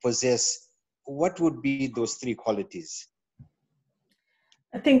need to possess, what would be those 3 qualities?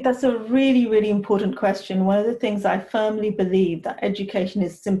 I think that's a really, really important question. One of the things I firmly believe, that education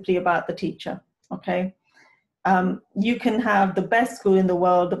is simply about the teacher, okay? You can have the best school in the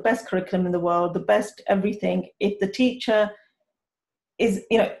world, the best curriculum in the world, the best everything. If the teacher is,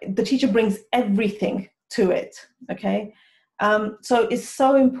 the teacher brings everything to it, okay? So it's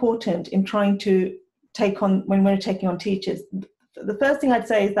so important in trying to take on, when we're taking on teachers. The first thing I'd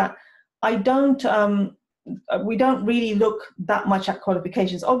say is that we don't really look that much at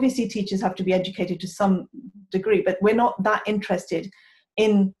qualifications. Obviously, teachers have to be educated to some degree, but we're not that interested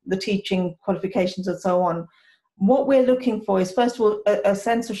in the teaching qualifications and so on. What we're looking for is, first of all, a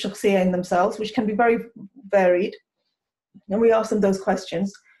sense of shakhsiyah in themselves, which can be very varied. And we ask them those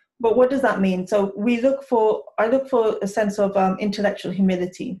questions. But what does that mean? So I look for a sense of intellectual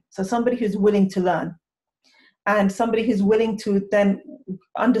humility. So somebody who's willing to learn, and somebody who's willing to then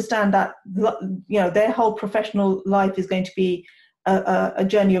understand that, their whole professional life is going to be a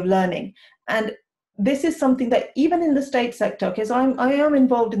journey of learning. And this is something that even in the state sector, okay, so I am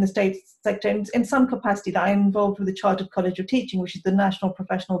involved in the state sector in some capacity, that I'm involved with the Chartered College of Teaching, which is the national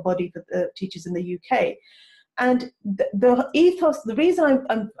professional body for the teachers in the UK. And the ethos, the reason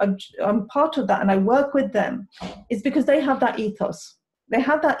I'm part of that and I work with them is because they have that ethos. They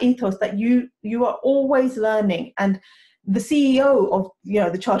have that ethos that you are always learning. And the CEO of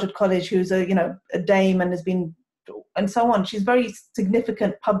the Chartered College, who's a dame and has been, and so on, she's a very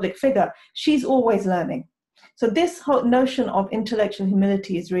significant public figure. She's always learning. So this whole notion of intellectual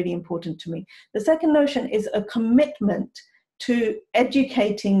humility is really important to me. The second notion is a commitment to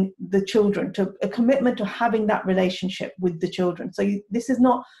educating the children, to a commitment to having that relationship with the children. So this is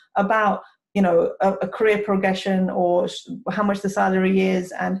not about a career progression or how much the salary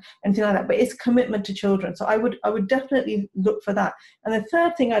is and anything like that, but it's commitment to children. So I would definitely look for that. And the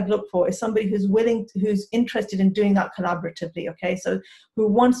third thing I'd look for is somebody who's interested in doing that collaboratively, okay? So who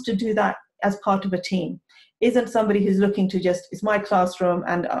wants to do that as part of a team, isn't somebody who's looking to just, it's my classroom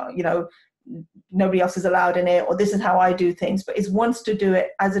and, nobody else is allowed in it, or this is how I do things, but wants to do it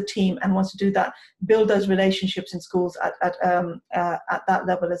as a team and wants to do that, build those relationships in schools at that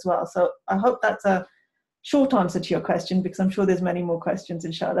level as well. So I hope that's a short answer to your question, because I'm sure there's many more questions,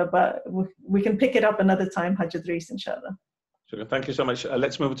 inshallah, but we can pick it up another time, Hajj Idris, inshallah. Sure. Thank you so much.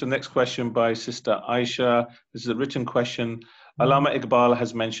 Let's move to the next question by Sister Aisha. This is a written question. Allama Iqbal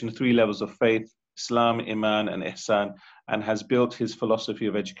has mentioned 3 levels of faith: Islam, Iman, and Ihsan, and has built his philosophy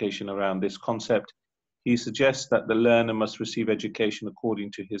of education around this concept. He suggests that the learner must receive education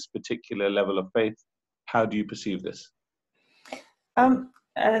according to his particular level of faith. How do you perceive this?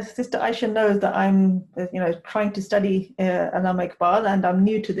 Sister Aisha knows that I'm, trying to study Allama Iqbal, and I'm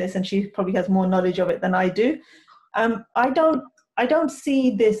new to this, and she probably has more knowledge of it than I do. I don't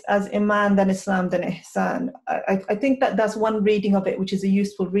see this as Iman, then Islam, then Ihsan. I think that that's one reading of it, which is a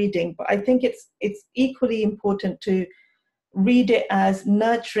useful reading, but I think it's equally important to read it as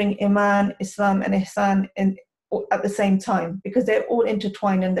nurturing Iman, Islam, and Ihsan at the same time, because they're all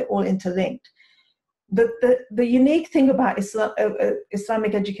intertwined and they're all interlinked. The unique thing about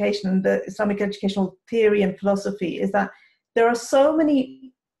Islamic education and the Islamic educational theory and philosophy is that there are so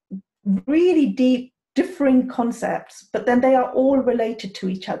many really deep, differing concepts, but then they are all related to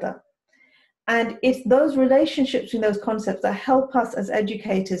each other. And it's those relationships between those concepts that help us as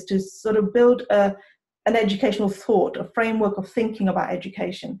educators to sort of build an educational thought, a framework of thinking about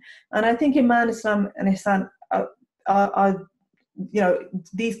education. And I think Iman, Islam, and Ihsan are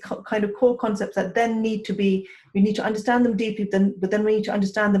these kind of core concepts that then we need to understand them deeply, but then we need to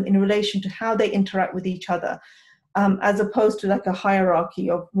understand them in relation to how they interact with each other, as opposed to like a hierarchy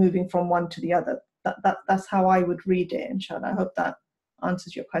of moving from one to the other. That's how I would read it, inshallah. I hope that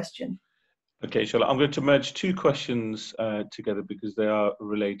answers your question. Okay, inshallah. I'm going to merge 2 questions together because they are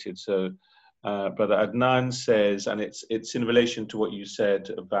related. So Brother Adnan says, and it's in relation to what you said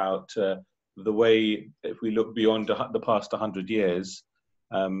about the way, if we look beyond the past 100 years,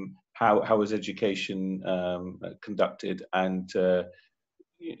 how is education conducted? And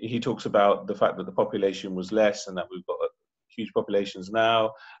he talks about the fact that the population was less and that we've got huge populations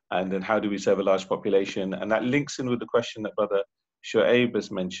now, and then how do we serve a large population? And that links in with the question that Brother Shoaib has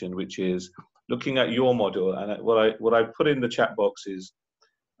mentioned, which is looking at your model, and what I put in the chat box is,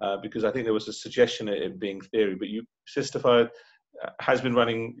 because I think there was a suggestion of it being theory, but you, Sister Farah, has been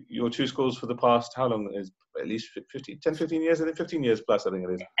running your two schools for the past, how long? Is at least 10, 15 years, I think 15 years plus, I think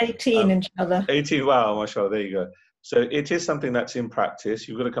it is. 18, inshallah. 18, wow, mashallah, there you go. So it is something that's in practice.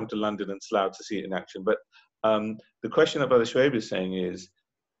 You've got to come to London and Slough to see it in action. But the question that Brother Shoaib is saying is,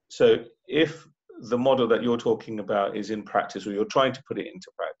 so if the model that you're talking about is in practice, or you're trying to put it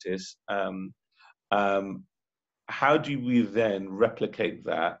into practice, how do we then replicate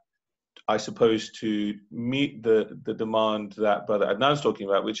that, I suppose, to meet the demand that Brother Adnan's talking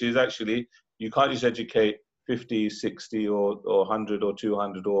about, which is actually, you can't just educate 50, 60 or 100 or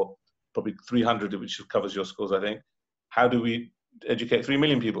 200 or probably 300, which covers your schools, I think. How do we educate 3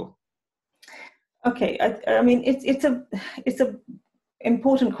 million people? Okay, I mean, it's a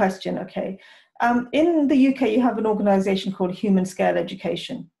important question, okay. In the UK, you have an organization called Human Scale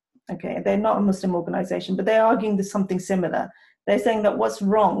Education. Okay, they're not a Muslim organization, but they're arguing there's something similar. They're saying that what's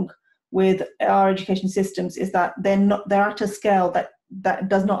wrong with our education systems is that they're at a scale that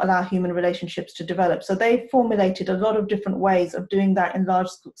does not allow human relationships to develop. So they formulated a lot of different ways of doing that in large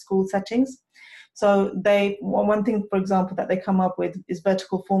school settings. So one thing, for example, that they come up with is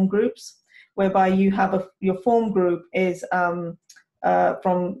vertical form groups, whereby you have your form group is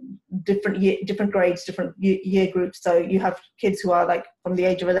from different grades, different year groups. So you have kids who are like from the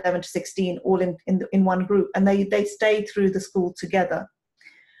age of 11 to 16, all in one group, and they stay through the school together.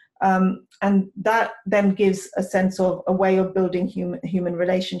 And that then gives a sense of a way of building human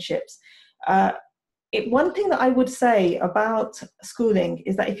relationships. One thing that I would say about schooling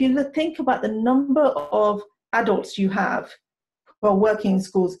is that if you think about the number of adults you have who are working in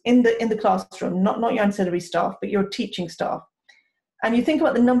schools in the classroom, not your ancillary staff, but your teaching staff, and you think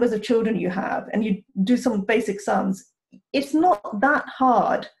about the numbers of children you have, and you do some basic sums, it's not that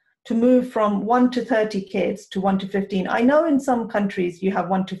hard to move from 1 to 30 kids to 1 to 15. I know in some countries you have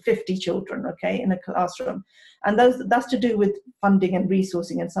 1 to 50 children, okay, in a classroom, and that's to do with funding and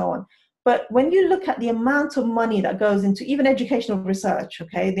resourcing and so on. But when you look at the amount of money that goes into even educational research,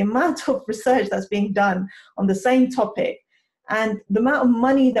 okay, the amount of research that's being done on the same topic, and the amount of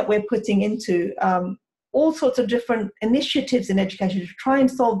money that we're putting into all sorts of different initiatives in education to try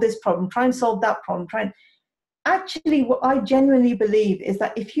and solve this problem, try and solve that problem, actually, what I genuinely believe is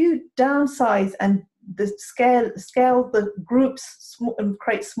that if you downsize and scale the groups and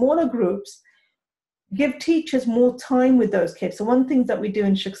create smaller groups, give teachers more time with those kids. So one thing that we do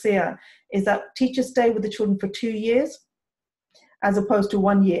in Shakhsiyah is that teachers stay with the children for 2 years as opposed to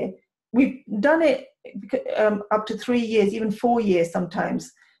 1 year. We've done it up to 3 years, even 4 years sometimes.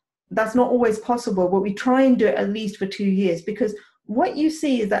 That's not always possible, but we try and do it at least for 2 years, because what you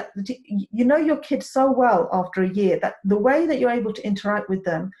see is that you know your kids so well after a year that the way that you're able to interact with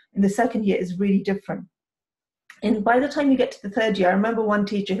them in the second year is really different. And by the time you get to the third year, I remember one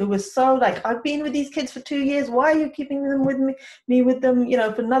teacher who was so like, I've been with these kids for 2 years. Why are you keeping them with me with them? You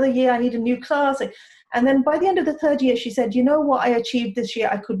know, for another year, I need a new class. And then by the end of the third year, she said, you know what I achieved this year?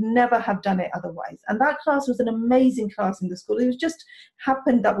 I could never have done it otherwise. And that class was an amazing class in the school. It was just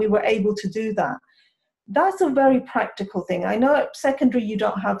happened that we were able to do that. That's a very practical thing. I know at secondary you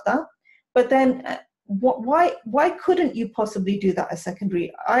don't have that, but then why couldn't you possibly do that at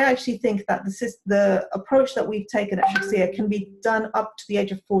secondary? I actually think that the approach that we've taken at Shakhsiyah can be done up to the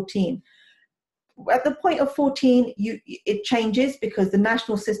age of 14. At the point of 14, it changes because the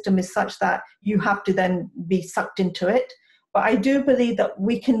national system is such that you have to then be sucked into it. But I do believe that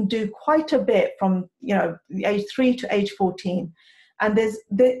we can do quite a bit from the age 3 to age 14. And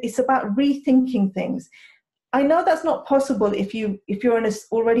it's about rethinking things. I know that's not possible if you're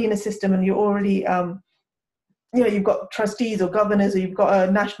already in a system and you're already, you've got trustees or governors, or you've got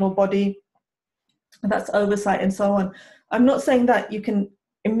a national body that's oversight and so on. I'm not saying that you can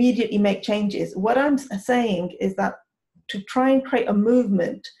immediately make changes. What I'm saying is that to try and create a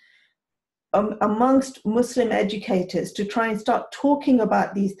movement amongst Muslim educators to try and start talking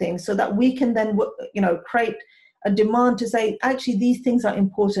about these things, so that we can then, create a demand to say, actually, these things are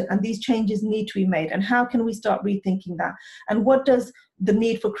important and these changes need to be made. And how can we start rethinking that? And what does the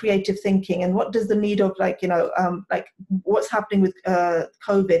need for creative thinking, and what does the need of what's happening with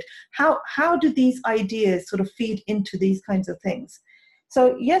COVID? How do these ideas sort of feed into these kinds of things?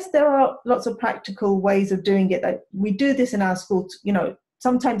 So yes, there are lots of practical ways of doing it. Like we do this in our school,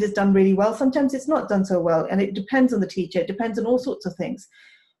 sometimes it's done really well, sometimes it's not done so well. And it depends on the teacher, it depends on all sorts of things.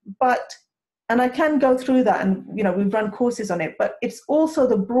 And I can go through that, and we've run courses on it, but it's also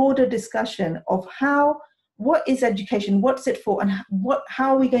the broader discussion of what is education, what's it for, and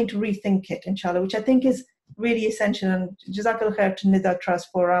how are we going to rethink it, inshallah, which I think is really essential. And Jazakallah khair to Nidha Trust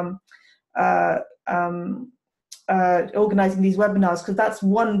for organizing these webinars, because that's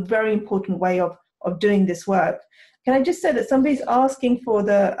one very important way of doing this work. Can I just say that somebody's asking for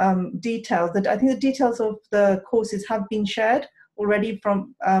the details, that I think the details of the courses have been shared already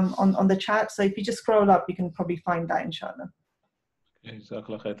from on the chat. So if you just scroll up, you can probably find that, inshallah.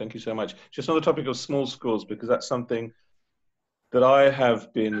 Okay, thank you so much. Just on the topic of small schools, because that's something that I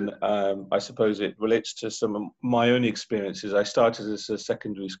have been, I suppose it relates to some of my own experiences. I started as a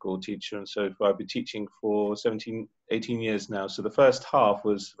secondary school teacher, and so I've been teaching for 17, 18 years now. So the first half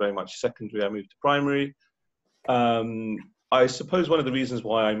was very much secondary. I moved to primary. I suppose one of the reasons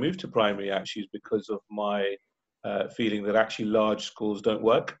why I moved to primary actually is because of my feeling that actually large schools don't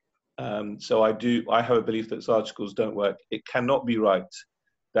work. So I have a belief that large schools don't work. It cannot be right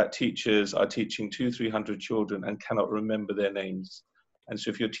that teachers are teaching 200-300 children and cannot remember their names. And so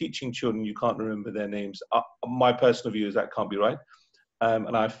if you're teaching children, you can't remember their names. My personal view is that can't be right.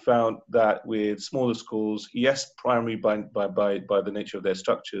 And I found that with smaller schools, yes, primary by the nature of their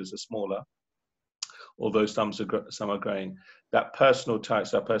structures are smaller, although some are growing. That personal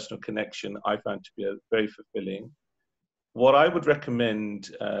touch, that personal connection, I found to be very fulfilling. What I would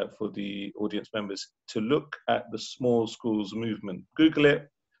recommend for the audience members to look at the small schools movement. Google it.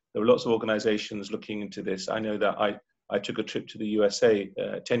 There are lots of organizations looking into this. I know that I took a trip to the USA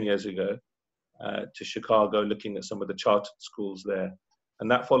 10 years ago to Chicago, looking at some of the chartered schools there.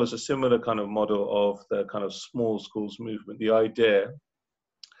 And that follows a similar kind of model of the kind of small schools movement. The idea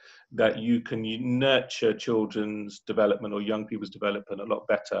that you can nurture children's development or young people's development a lot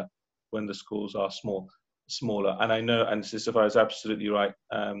better when the schools are smaller. And I know, and Sister Farah is absolutely right,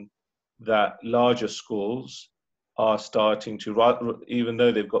 that larger schools are starting to, even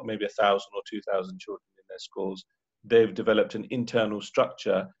though they've got maybe 1,000 or 2,000 children in their schools, they've developed an internal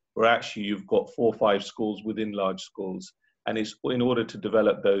structure where actually you've got 4 or 5 schools within large schools. And it's in order to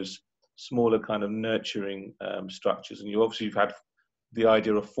develop those smaller kind of nurturing structures. And you've had the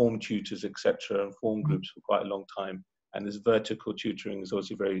idea of form tutors, etc., and form groups for quite a long time. And this vertical tutoring is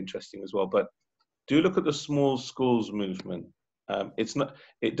also very interesting as well. But do look at the small schools movement.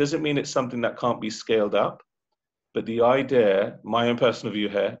 It doesn't mean it's something that can't be scaled up, but the idea, my own personal view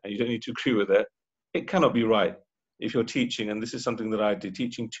here, and you don't need to agree with it, it cannot be right if you're teaching, and this is something that I do,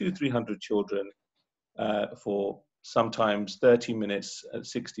 teaching 200-300 children for sometimes 30 minutes,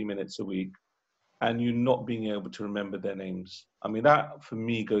 60 minutes a week, and you not being able to remember their names. I mean, that for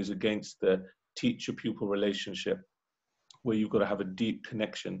me goes against the teacher-pupil relationship, where you've got to have a deep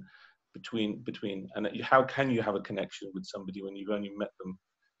connection between, and how can you have a connection with somebody when you've only met them?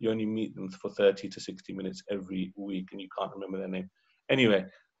 You only meet them for 30 to 60 minutes every week, and you can't remember their name. Anyway,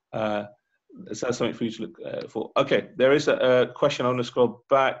 so that's something for you to look for. Okay, there is a question. I'm going to scroll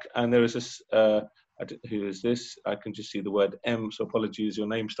back, and there is this. Who is this? I can just see the word M, so apologies. Your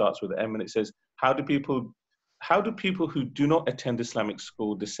name starts with M, and it says, how do people who do not attend Islamic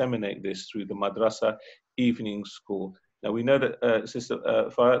school disseminate this through the madrasa evening school? Now we know that Sister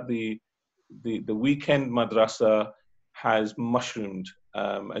Farah, the weekend madrasa has mushroomed,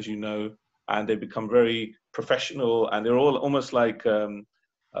 as you know, and they become very professional, and they're all almost like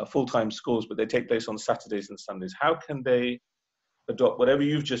full-time schools, but they take place on Saturdays and Sundays. How can they adopt whatever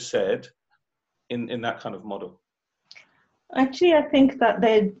you've just said in that kind of model? Actually, I think that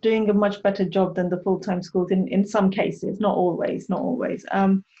they're doing a much better job than the full-time schools in some cases, not always.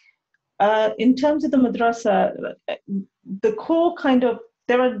 In terms of the madrasa, the core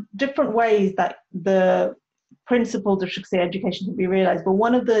there are different ways that the principles of Shakhsiyya education can be realized, but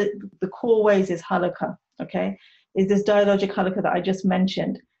one of the core ways is halakha, okay? Is this dialogic halakha that I just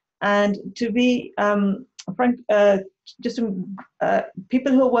mentioned. And to be frank,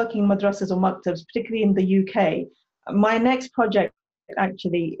 people who are working in madrasas or maktabs, particularly in the UK, my next project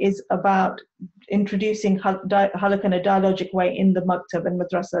actually is about introducing halakha in a dialogic way in the maktab and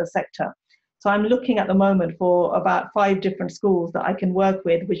madrasa sector. So I'm looking at the moment for about 5 different schools that I can work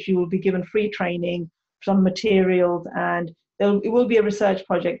with, which you will be given free training, some materials, and it will be a research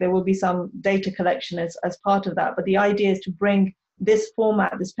project. There will be some data collection as part of that. But the idea is to bring this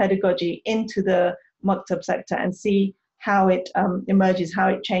format, this pedagogy into the maktab sector and see how it emerges, how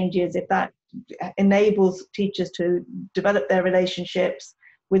it changes, if that enables teachers to develop their relationships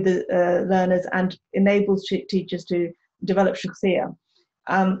with the learners and enables teachers to develop shakhsiyya.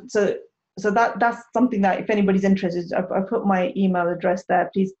 So that's something that if anybody's interested, I've put my email address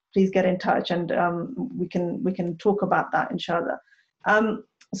there. Please get in touch, and we can talk about that, inshallah.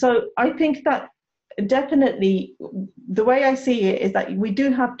 So I think that definitely the way I see it is that we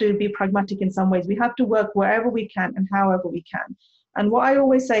do have to be pragmatic in some ways. We have to work wherever we can and however we can. And what I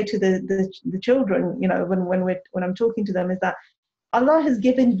always say to the children, you know, when I'm talking to them, is that Allah has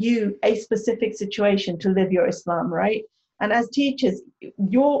given you a specific situation to live your Islam, right? And as teachers,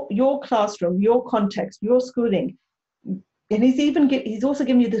 your classroom, your context, your schooling, and he's also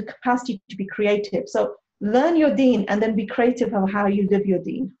given you the capacity to be creative. So learn your deen and then be creative of how you live your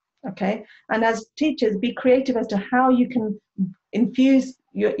deen. Okay. And as teachers, be creative as to how you can infuse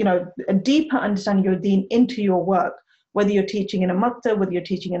a deeper understanding of your deen into your work, whether you're teaching in a maktab, whether you're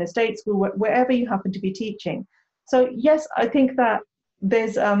teaching in a state school, wherever you happen to be teaching. So yes, I think that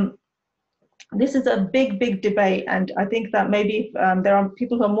there's this is a big debate, and I think that maybe there are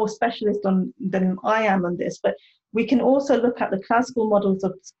people who are more specialist than I am on this, but we can also look at the classical models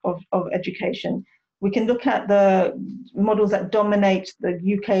of education. We can look at the models that dominate the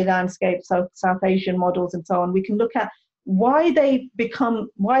UK landscape, South Asian models and so on. We can look at why they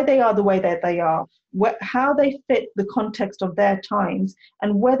are the way that they are, how they fit the context of their times,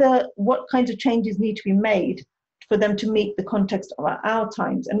 and what kinds of changes need to be made for them to meet the context of our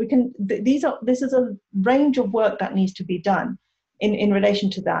times. And this is a range of work that needs to be done in relation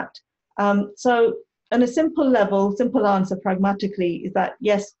to that. So on a simple answer pragmatically is that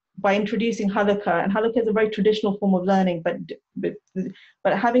yes, by introducing halakha, and halakha is a very traditional form of learning, but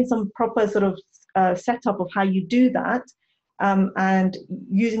having some proper sort of setup of how you do that, and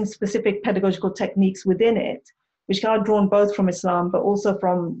using specific pedagogical techniques within it, which are drawn both from Islam but also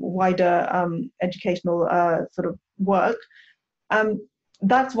from wider educational sort of work.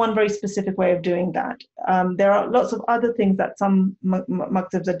 That's one very specific way of doing that. There are lots of other things that some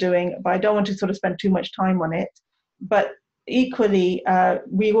maktabs are doing, but I don't want to sort of spend too much time on it. But equally,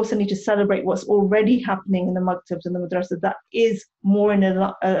 we also need to celebrate what's already happening in the maktabs and the madrasas that is more in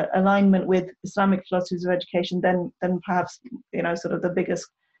alignment with Islamic philosophies of education than perhaps sort of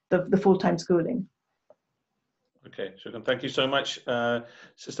the full-time schooling. Okay, Shukran. Thank you so much.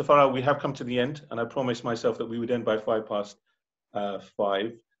 Sister Farah, we have come to the end, and I promised myself that we would end by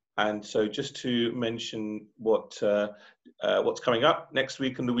 5:05. And so just to mention what's coming up next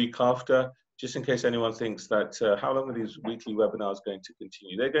week and the week after, just in case anyone thinks that, how long are these weekly webinars going to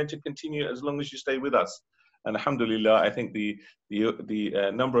continue? They're going to continue as long as you stay with us. And alhamdulillah, I think the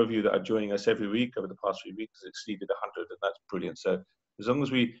number of you that are joining us every week over the past few weeks has exceeded 100, and that's brilliant. So as long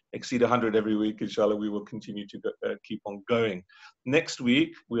as we exceed 100 every week, inshallah, we will continue to keep on going. Next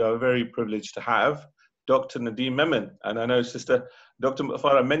week, we are very privileged to have Dr. Nadeem Memon. And I know Sister Dr.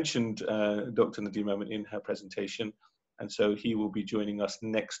 Farah mentioned Dr. Nadeem Memon in her presentation. And so he will be joining us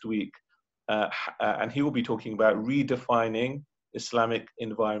next week. And he will be talking about redefining Islamic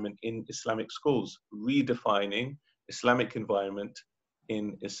environment in Islamic schools. Redefining Islamic environment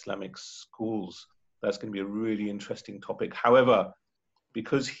in Islamic schools. That's going to be a really interesting topic. However,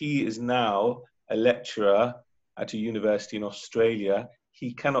 because he is now a lecturer at a university in Australia,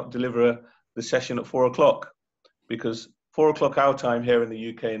 he cannot deliver the session at 4 o'clock, because 4 o'clock our time here in the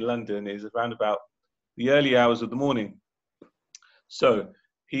UK in London is around about the early hours of the morning. So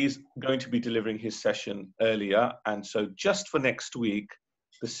he's going to be delivering his session earlier. And so just for next week,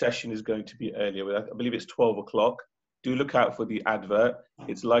 the session is going to be earlier. I believe it's 12 o'clock. Do look out for the advert.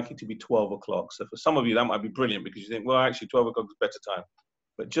 It's likely to be 12 o'clock. So for some of you, that might be brilliant, because you think, well, actually 12 o'clock is a better time.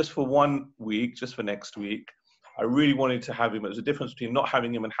 But just for 1 week, just for next week, I really wanted to have him. There's a difference between not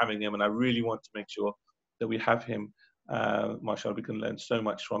having him and having him. And I really want to make sure that we have him. Mashallah, we can learn so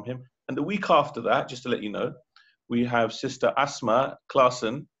much from him. And the week after that, just to let you know, we have Sister Asma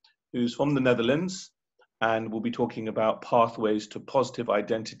Klaassen, who's from the Netherlands, and we'll be talking about pathways to positive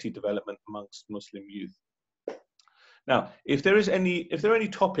identity development amongst Muslim youth. Now, if there are any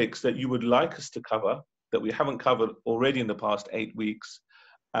topics that you would like us to cover that we haven't covered already in the past 8 weeks,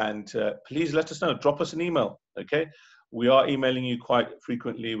 and please let us know. Drop us an email, okay? We are emailing you quite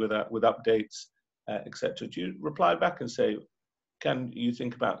frequently with updates, etc. Do you reply back and say, can you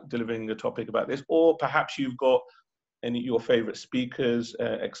think about delivering a topic about this? Or perhaps you've got your favorite speakers,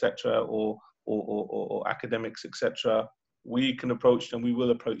 etc., or academics, etc. We can approach them. We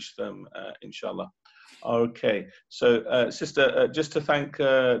will approach them, inshallah. Okay. So, Sister, just to thank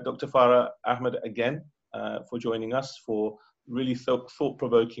Dr. Farah Ahmed again for joining us for really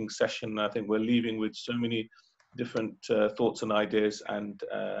thought-provoking session. I think we're leaving with so many different thoughts and ideas and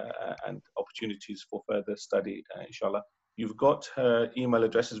opportunities for further study, inshallah. You've got her email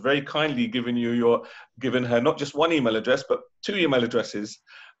addresses, very kindly given her not just one email address, but 2 email addresses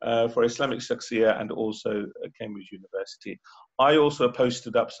for Islamic Shakhsiyah and also Cambridge University. I also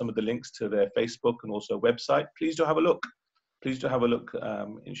posted up some of the links to their Facebook and also website. Please do have a look. Please do have a look,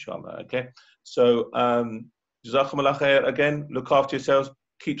 inshallah, okay? So, Jazakumullah khair again, look after yourselves,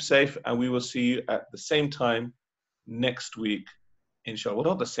 keep safe, and we will see you at the same time next week, inshallah. Well,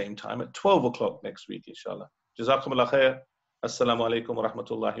 not the same time, at 12 o'clock next week, inshallah. Jazakumullah khair. Assalamu alaikum wa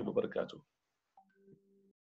rahmatullahi wa barakatuh.